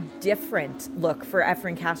very different look for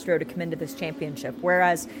Efren Castro to come into this championship.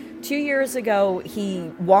 Whereas 2 years ago,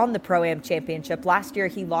 he won the Pro-Am championship. Last year,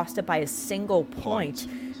 he lost it by a single point.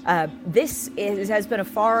 This has been a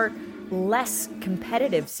far less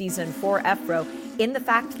competitive season for Efro in the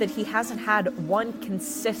fact that he hasn't had one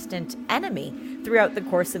consistent enemy throughout the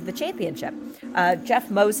course of the championship.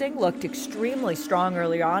 Jeff Mosing looked extremely strong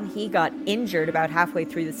early on. He got injured about halfway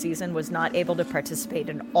through the season, was not able to participate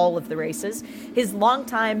in all of the races. His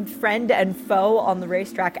longtime friend and foe on the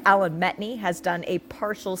racetrack, Alan Metney, has done a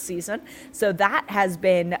partial season. So that has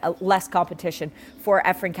been less competition for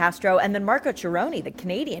Efren Castro. And then Marco Cironi, the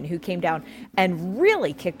Canadian, who came down and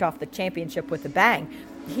really kicked off the championship with a bang.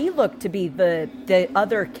 He looked to be the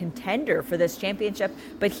other contender for this championship,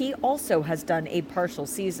 but he also has done a partial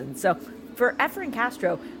season. So for Efren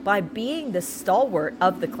Castro, by being the stalwart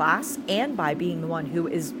of the class and by being the one who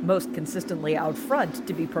is most consistently out front,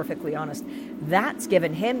 to be perfectly honest, that's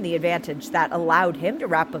given him the advantage that allowed him to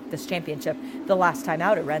wrap up this championship the last time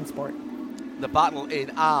out at Rennsport. The battle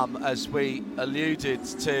in Am, as we alluded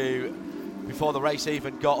to before the race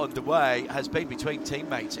even got underway, has been between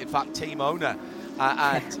teammates. In fact, team owner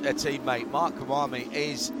and a teammate, Mark Kawami,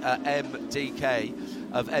 is MDK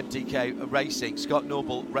of MDK Racing. Scott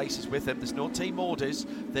Noble races with him. There's no team orders.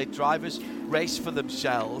 The drivers race for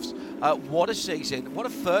themselves. What a season. What a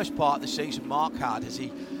first part of the season Mark had, as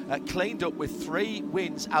he cleaned up with 3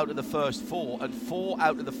 wins out of the first 4 and 4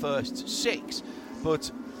 out of the first 6.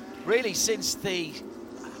 But really, since the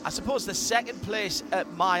second place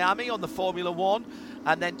at Miami on the Formula One,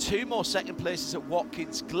 and then 2 more second places at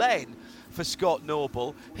Watkins Glen for Scott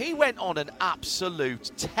Noble, he went on an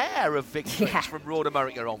absolute tear of victories from Road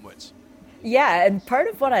America onwards. Yeah, and part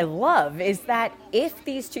of what I love is that if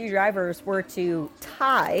these 2 drivers were to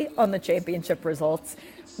tie on the championship results,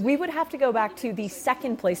 we would have to go back to the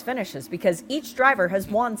second place finishes, because each driver has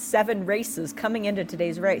won 7 races coming into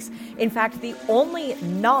today's race. In fact, the only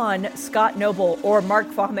non-Scott Noble or Mark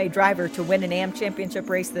Fahme driver to win an AM championship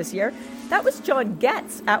race this year, that was John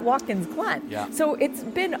Getz at Watkins Glen. Yeah. So it's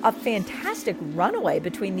been a fantastic runaway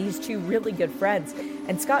between these 2 really good friends.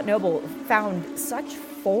 And Scott Noble found such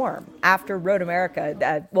form after Road America,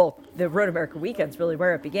 the Road America weekend's really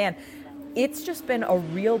where it began. It's just been a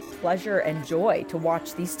real pleasure and joy to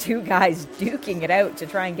watch these 2 guys duking it out to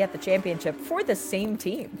try and get the championship for the same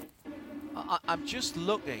team. I'm just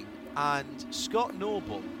looking, and Scott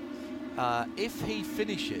Noble, if he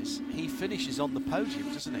finishes on the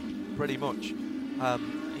podium, doesn't he? Pretty much.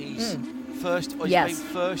 He's first, or he's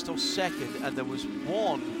been first or second, and there was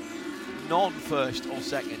 1 non-first or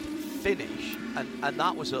second finish, and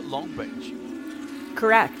that was at Long Beach.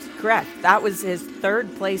 Correct. That was his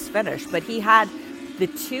 3rd place finish, but he had The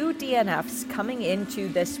 2 DNFs coming into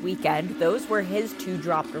this weekend, those were his 2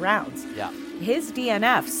 dropped rounds. Yeah. His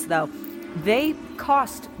DNFs, though, they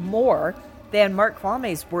cost more than Mark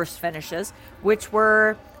Kwame's worst finishes, which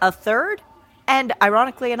were a 3rd and,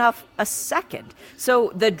 ironically enough, a 2nd.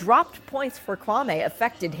 So the dropped points for Kwame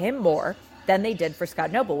affected him more than they did for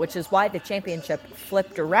Scott Noble, which is why the championship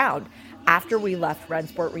flipped around after we left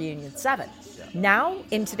Rennsport Reunion 7. Yeah. Now,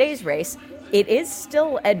 in today's race, it is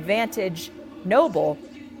still advantage Noble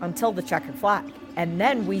until the checkered flag. And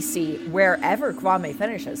then we see wherever Kwame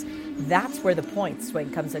finishes, that's where the point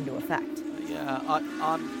swing comes into effect. Yeah,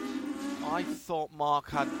 I thought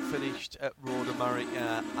Mark had finished at Rhoda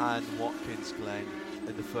and Watkins Glen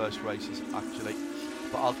in the first races, actually.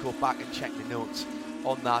 But I'll go back and check the notes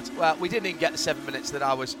on that. Well, we didn't even get the 7 minutes that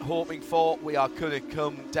I was hoping for. We are going to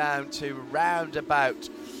come down to round about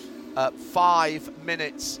 5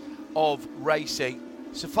 minutes of racing.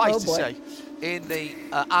 Suffice to say, in the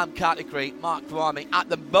AM category, Mark Kwame, at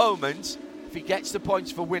the moment, if he gets the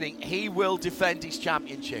points for winning, he will defend his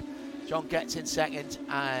championship. John gets in second,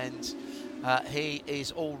 and he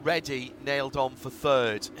is already nailed on for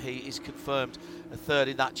 3rd. He is confirmed a 3rd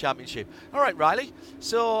in that championship. All right, Riley.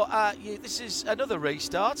 So this is another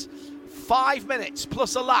restart. 5 minutes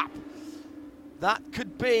plus a lap. That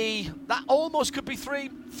almost could be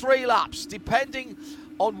three laps, depending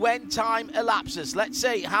on when time elapses. Let's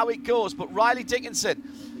see how it goes. But Riley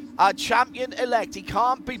Dickinson, our champion-elect, he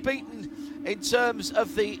can't be beaten in terms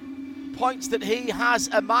of the points that he has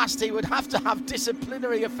amassed. He would have to have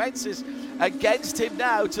disciplinary offences against him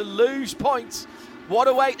now to lose points. What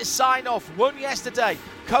a way to sign off. Won yesterday.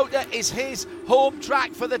 Kota is his home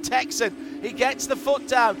track for the Texan. He gets the foot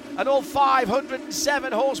down, and all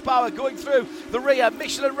 507 horsepower going through the rear.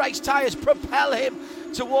 Michelin race tyres propel him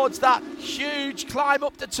towards that huge climb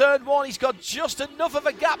up to turn 1. He's got just enough of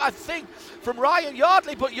a gap, I think, from Ryan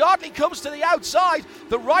Yardley, but Yardley comes to the outside,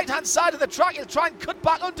 the right-hand side of the track. He'll try and cut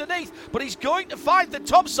back underneath, but he's going to find that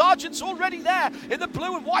Tom Sargent's already there in the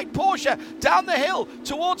blue and white Porsche down the hill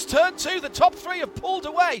towards turn 2. The top 3 have pulled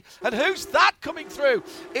away, and who's that coming through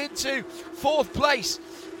into 4th place?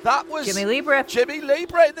 That was Jimmy Liebra. Jimmy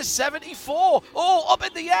Liebra in the 74. Oh, up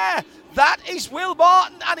in the air. That is Will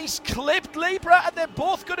Martin, and he's clipped Liebra, and they're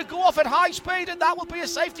both going to go off at high speed, and that will be a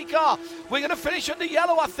safety car. We're going to finish under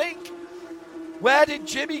yellow, I think. Where did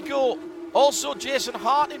Jimmy go? Also, Jason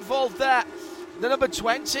Hart involved there. The number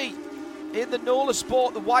 20 in the Nola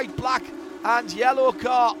Sport, the white, black, and yellow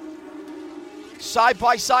car.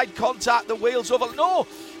 Side-by-side contact, the wheels over. No,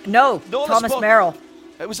 Nola Thomas Sport. Merrill.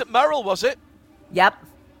 It was at Merrill, was it? Yep.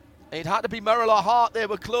 It had to be Merrill or Hart. They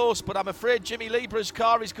were close, but I'm afraid Jimmy Liebra's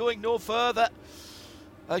car is going no further.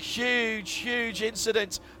 A huge, huge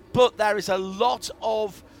incident. But there is a lot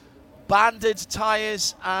of banded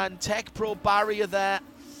tyres and Tech Pro barrier there.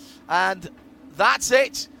 And that's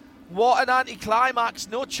it. What an anticlimax.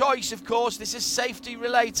 No choice, of course. This is safety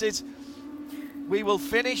related. We will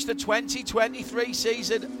finish the 2023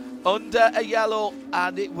 season under a yellow,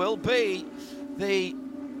 and it will be the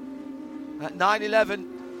 911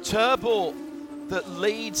 Turbo that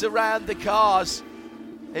leads around the cars.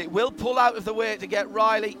 It will pull out of the way to get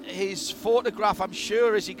Riley his photograph, I'm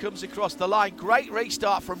sure, as he comes across the line. Great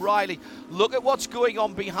restart from Riley. Look at what's going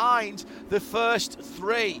on behind the first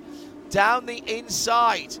 3. Down the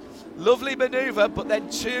inside. Lovely manoeuvre, but then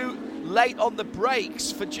too late on the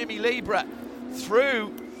brakes for Jimmy Liebra.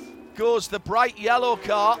 Through goes the bright yellow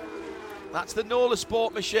car. That's the Nola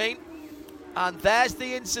Sport machine. And there's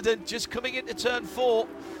the incident just coming into turn 4.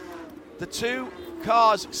 The 2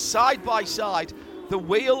 cars side by side. The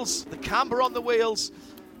wheels, the camber on the wheels,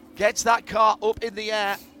 gets that car up in the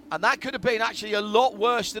air. And that could have been actually a lot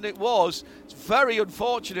worse than it was. It's very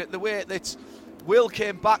unfortunate the way that Will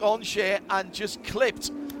came back on Shea and just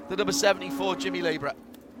clipped the number 74, Jimmy Liebra.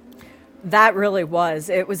 That really was.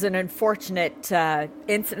 It was an unfortunate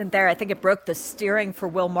incident there. I think it broke the steering for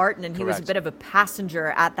Will Martin, and he was a bit of a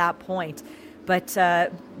passenger at that point. But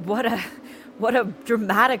what a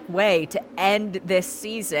dramatic way to end this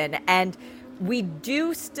season. And we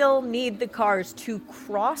do still need the cars to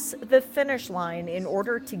cross the finish line in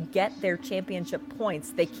order to get their championship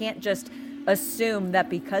points. They can't just assume that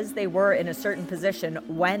because they were in a certain position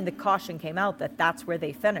when the caution came out that that's where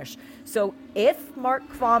they finish. So if Mark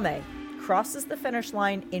Kwame crosses the finish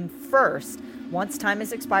line in first, once time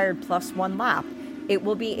has expired plus 1 lap, it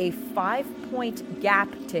will be a 5-point gap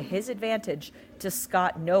to his advantage to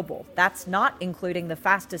Scott Noble. That's not including the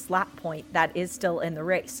fastest lap point that is still in the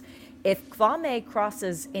race. If Kwame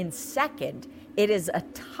crosses in second, it is a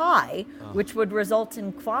tie, which would result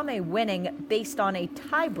in Kwame winning based on a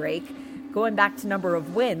tie break going back to number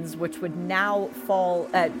of wins, which would now fall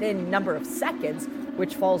in number of seconds,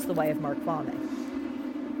 which falls the way of Mark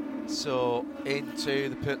Vame. So into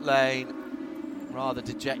the pit lane, rather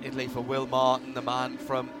dejectedly for Will Martin, the man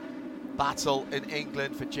from Battle in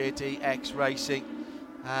England for JDX Racing,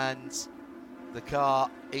 and the car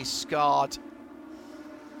is scarred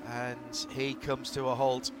and he comes to a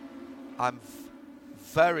halt. I'm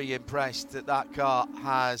very impressed that car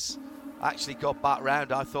has actually got back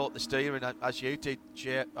round. I thought the steering, as you did,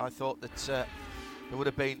 Jay, I thought that there would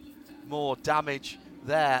have been more damage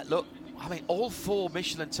there. Look, I mean, all 4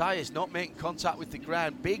 Michelin tyres not making contact with the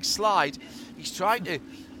ground. Big slide. He's trying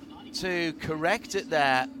to correct it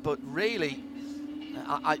there, but really,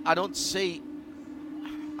 I don't see.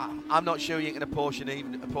 I'm not sure you can apportion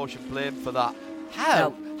blame for that.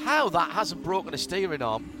 How that hasn't broken a steering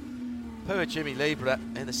arm? Poor Jimmy Libra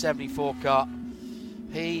in the 74 car.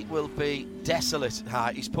 He will be desolate.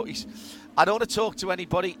 I don't want to talk to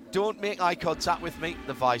anybody. Don't make eye contact with me.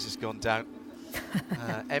 The visor's gone down.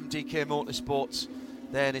 MDK Motorsports.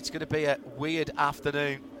 Then it's going to be a weird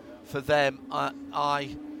afternoon for them.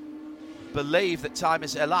 I believe that time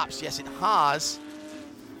has elapsed. Yes, it has.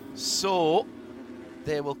 So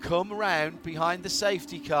they will come round behind the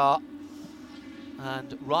safety car,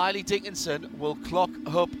 and Riley Dickinson will clock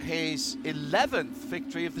up his 11th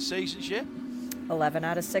victory of the season, Shea. 11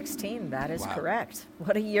 out of 16, that is correct.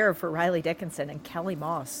 What a year for Riley Dickinson and Kelly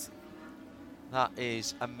Moss. That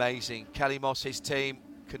is amazing. Kelly Moss, his team,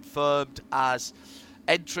 confirmed as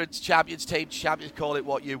entrance champions, team champions, call it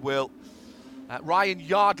what you will. Ryan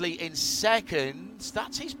Yardley in second.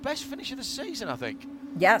 That's his best finish of the season, I think.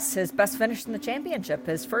 Yes, his best finish in the championship,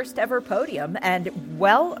 his first ever podium, and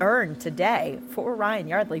well earned today for Ryan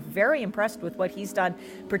Yardley. Very impressed with what he's done,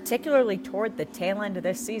 particularly toward the tail end of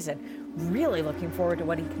this season. Really looking forward to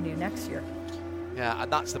what he can do next year. Yeah,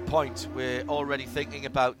 and that's the point. We're already thinking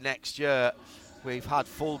about next year. We've had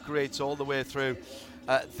full grids all the way through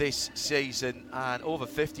this season, and over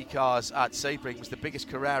 50 cars at Sebring was the biggest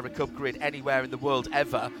Carrera Cup grid anywhere in the world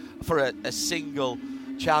ever for a single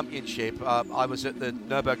championship. I was at the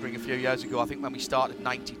Nürburgring a few years ago, I think when we started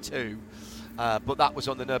 92, but that was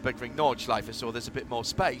on the Nürburgring Nordschleife, so there's a bit more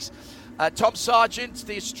space. Tom Sargent,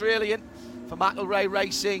 the Australian for McElrea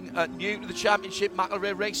Racing, new to the championship.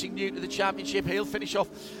 McElrea Racing new to the championship. He'll finish off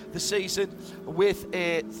the season with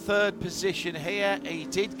a 3rd position here. He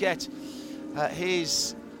did get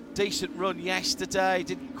his decent run yesterday.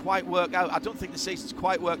 Didn't quite work out. I don't think the season's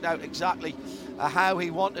quite worked out exactly how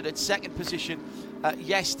he wanted it. 2nd position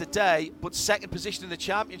yesterday, but 2nd position in the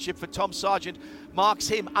championship for Tom Sargent marks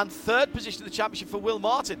him, and 3rd position in the championship for Will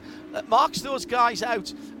Martin. Marks those guys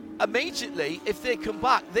out immediately. If they come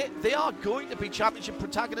back, they are going to be championship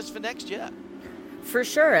protagonists for next year. For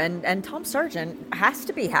sure, and Tom Sargent has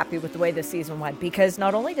to be happy with the way this season went, because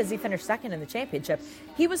not only does he finish 2nd in the championship,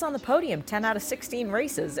 he was on the podium 10 out of 16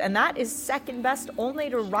 races, and that is 2nd best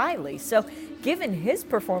only to Riley. So given his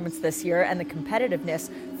performance this year and the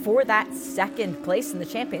competitiveness for that 2nd place in the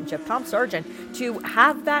championship, Tom Sargent, to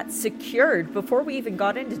have that secured before we even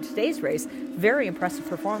got into today's race, very impressive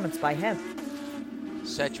performance by him.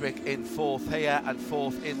 Sedgwick in 4th here and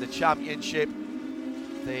 4th in the championship.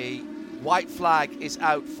 The white flag is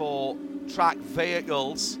out for track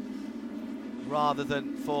vehicles rather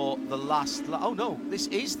than for the last lap. Oh no, this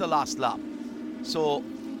is the last lap. So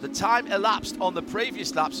the time elapsed on the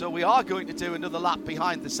previous lap, so we are going to do another lap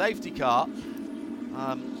behind the safety car.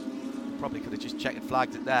 Probably could have just checked and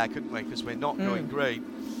flagged it there, couldn't we? Because we're not going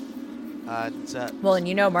green. And well, and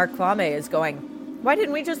you know Mark Vame is going, why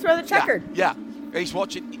didn't we just throw the checkered? Yeah. He's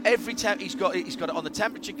watching every time. He's got it on the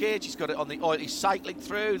temperature gauge. He's got it on the oil. He's cycling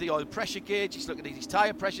through the oil pressure gauge. He's looking at his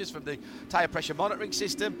tyre pressures from the tyre pressure monitoring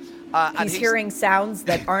system. And he's hearing sounds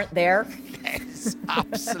that aren't there. Yes,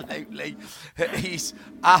 absolutely. He's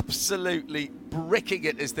absolutely bricking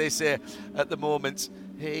it, as they say at the moment.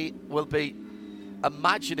 He will be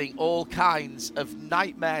imagining all kinds of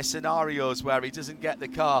nightmare scenarios where he doesn't get the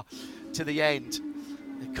car to the end.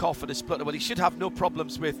 The cough and a splutter. Well, he should have no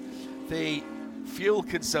problems with the fuel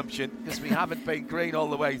consumption, because we haven't been green all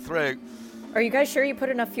the way through. Are you guys sure you put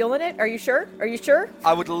enough fuel in it? Are you sure? Are you sure?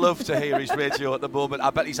 I would love to hear his radio at the moment. I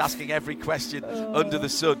bet he's asking every question under the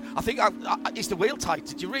sun. I think, is the wheel tight?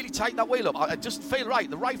 Did you really tighten that wheel up? It doesn't feel right.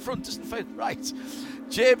 The right front doesn't feel right.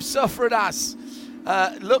 James Sofranas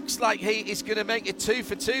looks like he is going to make it 2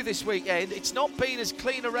 for 2 this weekend. It's not been as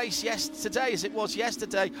clean a race today as it was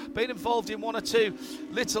yesterday. Been involved in 1 or 2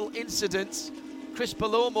 little incidents. Chris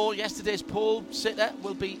Palomo, yesterday's pole sitter,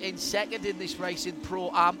 will be in 2nd in this race in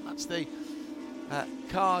Pro-Am. That's the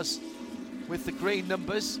cars with the green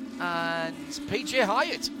numbers. And PJ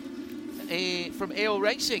Hyatt from AO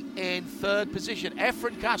Racing in third position.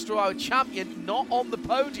 Efren Castro, our champion, not on the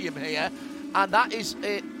podium here, and that is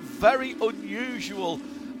a very unusual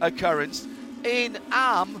occurrence. In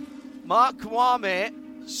Mark Kwame,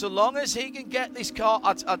 so long as he can get this car,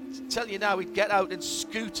 I'd tell you now, he'd get out and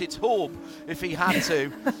scoot it home if he had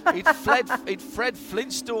to. He'd Fred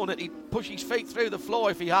Flintstone it, he'd push his feet through the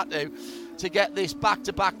floor if he had to get this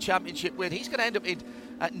back-to-back championship win. He's going to end up in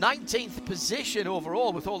 19th position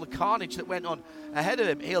overall with all the carnage that went on ahead of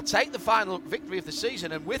him. He'll take the final victory of the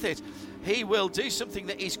season, and with it, he will do something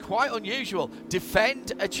that is quite unusual,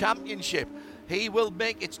 defend a championship. He will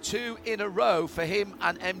make it 2 in a row for him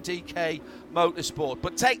and MDK Motorsport.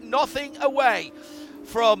 But take nothing away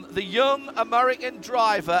from the young American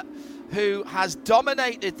driver who has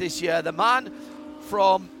dominated this year, the man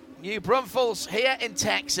from New Braunfels here in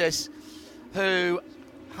Texas, who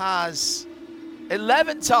has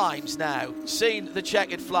 11 times now seen the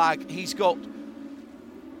checkered flag. He's got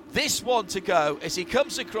this one to go as he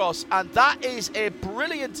comes across, and that is a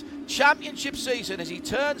brilliant championship season as he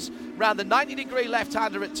turns round the 90-degree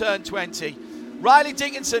left-hander at turn 20. Riley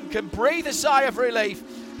Dickinson can breathe a sigh of relief.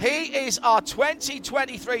 He is our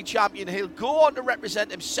 2023 champion. He'll go on to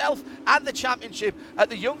represent himself and the championship at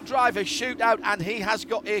the Young Drivers Shootout, and he has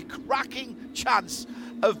got a cracking chance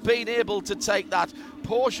of being able to take that.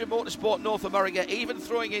 Porsche Motorsport North America even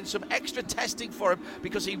throwing in some extra testing for him,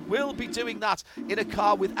 because he will be doing that in a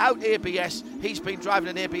car without ABS. He's been driving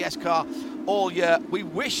an ABS car all year. We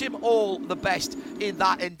wish him all the best in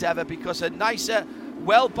that endeavour, because a nicer,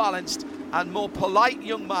 well-balanced and more polite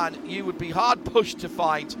young man you would be hard pushed to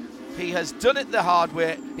find. He has done it the hard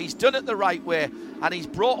way, he's done it the right way, and he's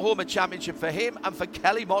brought home a championship for him and for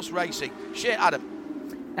Kelly Moss Racing. Shea, Adam.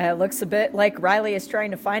 It looks a bit like Riley is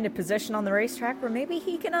trying to find a position on the racetrack where maybe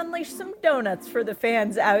he can unleash some donuts for the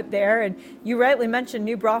fans out there. And you rightly mentioned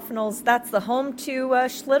New Braunfels. That's the home to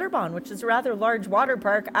Schlitterbahn, which is a rather large water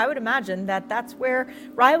park. I would imagine that that's where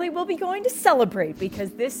Riley will be going to celebrate,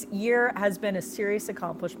 because this year has been a serious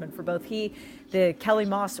accomplishment for both he, the Kelly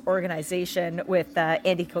Moss organization with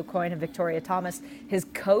Andy Kilcoyne and Victoria Thomas, his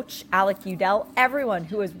coach, Alec Udell, everyone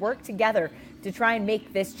who has worked together to try and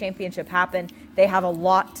make this championship happen. They have a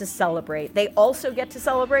lot to celebrate. They also get to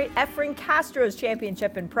celebrate Efren Castro's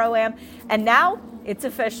championship in Pro-Am. And now it's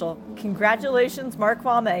official. Congratulations, Mark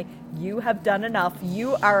Kwame. You have done enough.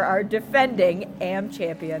 You are our defending AM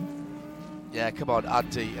champion. Yeah, come on,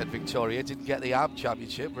 Andy and Victoria didn't get the AM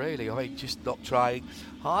championship, really. I mean, just not trying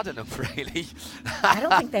hard enough, really. I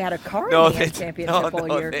don't think they had a car in the AM championship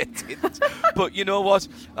all year. They didn't. But you know what?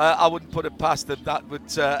 I wouldn't put it past them. That would...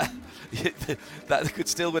 that could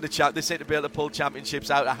still win a champ. They seem to be able to pull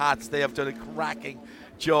championships out of hats. They have done a cracking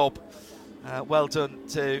job. Well done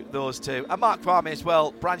to those two. And Mark Kwame as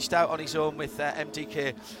well, branched out on his own with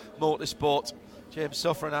MDK Motorsport. James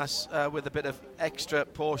Sofranas with a bit of extra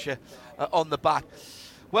Porsche on the back.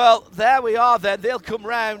 Well, there we are then. They'll come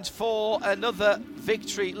round for another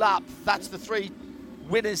victory lap. That's the three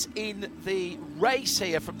winners in the race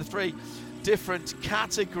here from the three different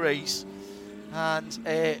categories. And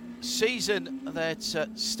a season that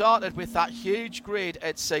started with that huge grid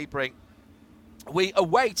at Sebring. We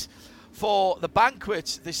await for the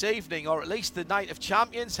banquet this evening, or at least the Night of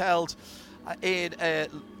Champions, held in a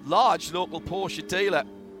large local Porsche dealer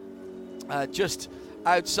just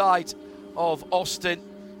outside of Austin.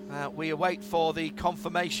 We await for the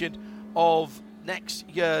confirmation of next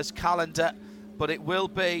year's calendar, but it will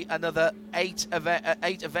be another 8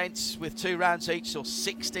 events with 2 rounds each, so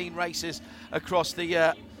 16 races across the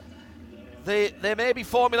year. There may be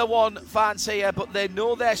Formula One fans here, but they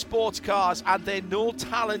know their sports cars and they know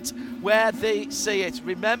talent where they see it.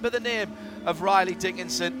 Remember the name of Riley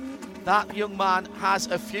Dickinson. That young man has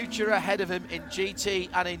a future ahead of him in GT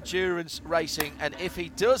and endurance racing, and if he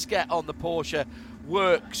does get on the Porsche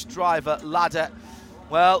Works driver ladder,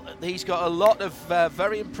 well, he's got a lot of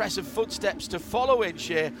very impressive footsteps to follow in,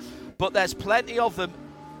 Shea, but there's plenty of them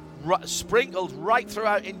sprinkled right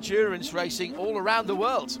throughout endurance racing all around the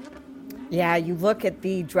world. Yeah, you look at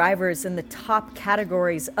the drivers in the top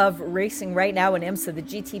categories of racing right now in IMSA, the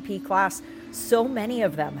GTP class. So many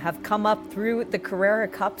of them have come up through the Carrera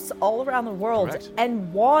Cups all around the world. Correct.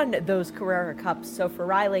 And won those Carrera Cups. So for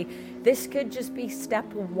Riley, this could just be step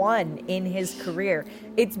one in his career.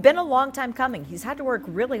 It's been a long time coming. He's had to work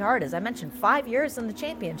really hard, as I mentioned, 5 years in the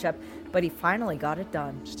championship, but he finally got it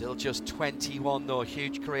done. Still just 21 though,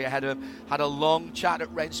 huge career ahead of him. Had a long chat at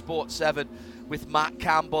Rennsport 7 with Matt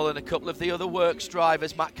Campbell and a couple of the other Works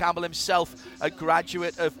drivers. Matt Campbell himself, a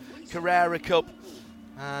graduate of Carrera Cup,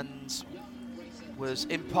 and was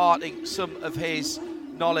imparting some of his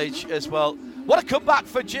knowledge as well What a comeback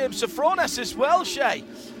for James Safronis as well, Shay,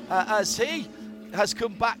 as he has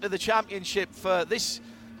come back to the championship for this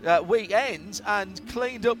weekend and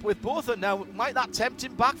cleaned up with both of them. Now, might that tempt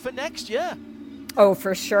him back for next year? Oh,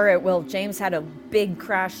 for sure it will. James had a big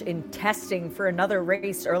crash in testing for another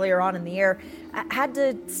race earlier on in the year. Had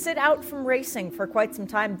to sit out from racing for quite some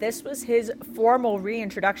time. This was his formal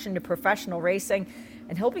reintroduction to professional racing,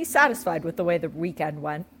 and he'll be satisfied with the way the weekend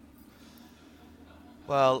went.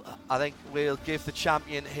 Well, I think we'll give the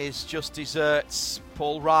champion his just desserts.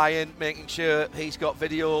 Paul Ryan making sure he's got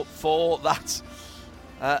video for that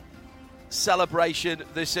celebration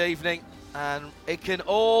this evening. And it can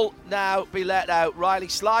all now be let out. Riley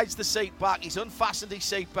slides the seat back. He's unfastened his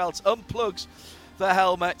seatbelt, unplugs the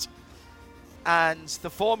helmet. And the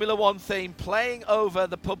Formula One theme playing over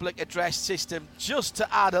the public address system just to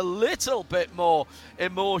add a little bit more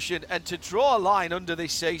emotion and to draw a line under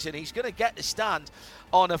this season. He's going to get to stand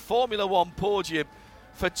on a Formula One podium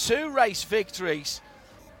for 2 race victories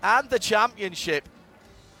and the championship.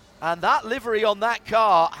 And that livery on that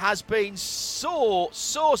car has been so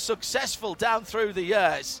successful down through the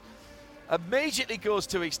years. Immediately goes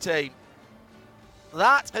to his team.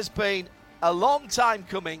 That has been a long time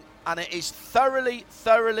coming, and it is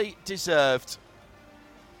thoroughly deserved.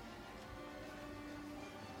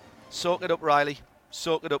 Soak it up, Riley.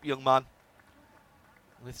 Soak it up, young man.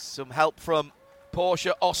 With some help from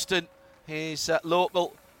Porsche Austin, his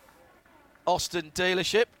local Austin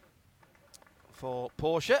dealership for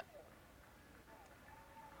Porsche.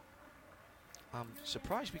 I'm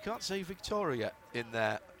surprised we can't see Victoria in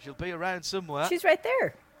there. She'll be around somewhere. She's right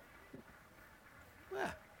there.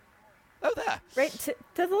 Where? Oh, there. Right to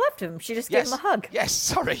the left of him. She just gave him a hug. Yes,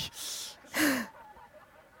 sorry.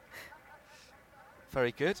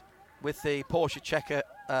 Very good. With the Porsche checker,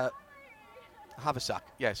 Haversack.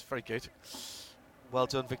 Yes, very good. Well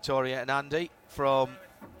done, Victoria and Andy from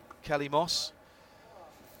Kelly Moss.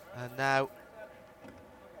 And now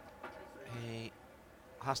he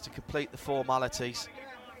has to complete the formalities.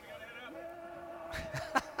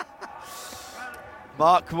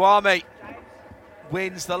 Mark Kwame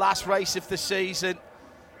wins the last race of the season.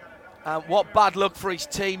 And what bad luck for his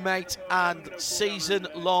teammate and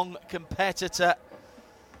season-long competitor.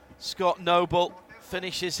 Scott Noble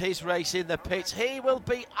finishes his race in the pits. He will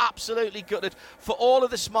be absolutely gutted. For all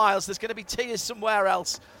of the smiles, there's going to be tears somewhere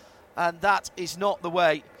else. And that is not the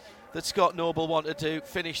way that Scott Noble wanted to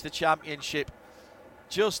finish the championship.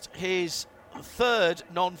 Just his 3rd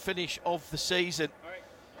non-finish of the season.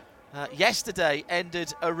 Yesterday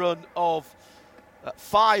ended a run of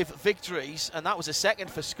 5 victories, and that was a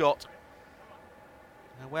second for Scott.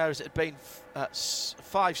 Whereas it had been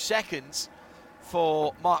 5 seconds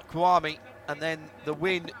for Mark Kwame, and then the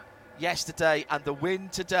win yesterday and the win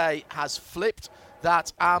today has flipped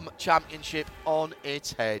that AM Championship on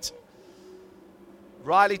its head.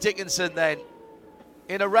 Riley Dickinson then,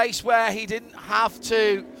 in a race where he didn't have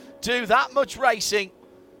to do that much racing,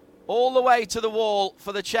 all the way to the wall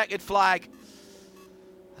for the checkered flag.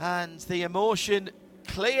 And the emotion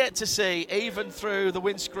clear to see, even through the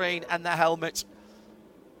windscreen and the helmet.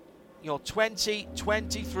 Your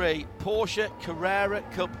 2023 Porsche Carrera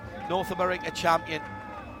Cup North America champion.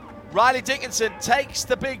 Riley Dickinson takes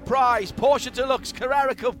the big prize. Porsche Deluxe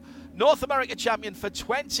Carrera Cup North America champion for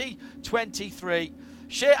 2023.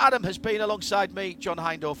 Shea Adam has been alongside me, John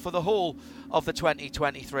Hindhaugh, for the whole of the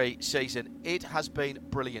 2023 season. It has been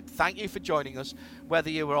brilliant. Thank you for joining us, whether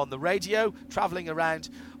you were on the radio, travelling around,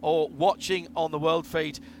 or watching on the World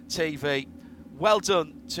Feed TV. Well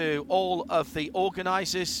done to all of the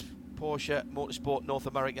organisers, Porsche Motorsport North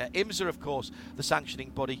America, IMSA, of course, the sanctioning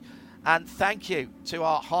body. And thank you to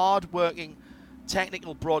our hard-working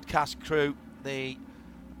technical broadcast crew,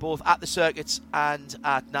 both at the circuits and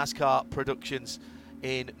at NASCAR Productions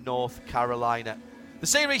in North Carolina. The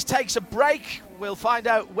series takes a break. We'll find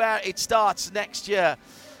out where it starts next year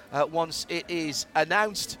once it is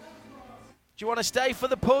announced. Do you want to stay for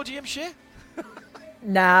the podium, Shea?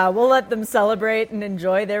 Nah, we'll let them celebrate and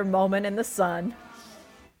enjoy their moment in the sun.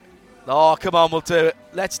 Oh, come on, we'll do it.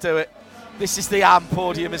 Let's do it. This is the AM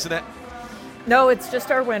podium, isn't it? No, it's just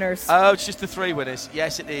our winners. Oh, it's just the 3 winners.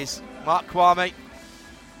 Yes, it is. Mark Kwame.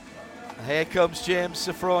 Here comes James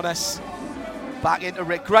Safronis. Back into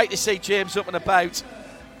Rick. Great to see James up and about.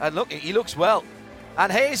 And look, he looks well.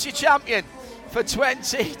 And here's your champion for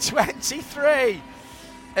 2023.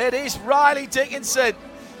 It is Riley Dickinson,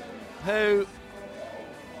 who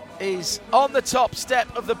is on the top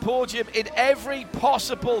step of the podium in every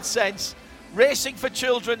possible sense. Racing for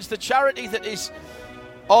Children's, the charity that is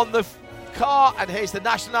on the car. And here's the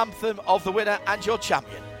national anthem of the winner and your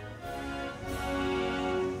champion.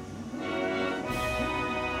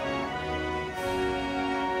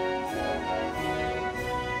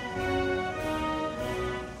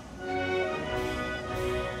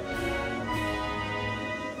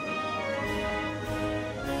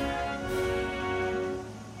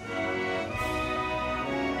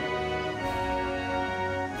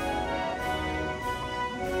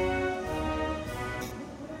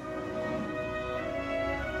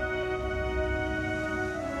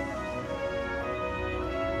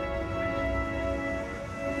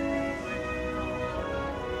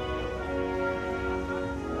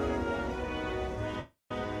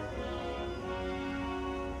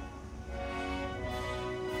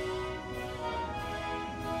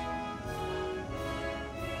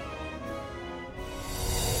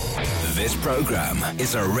 This program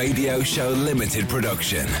is a Radio Show Limited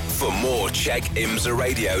production. For more, check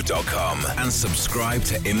imsaradio.com and subscribe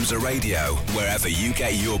to IMSA Radio wherever you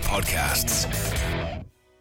get your podcasts.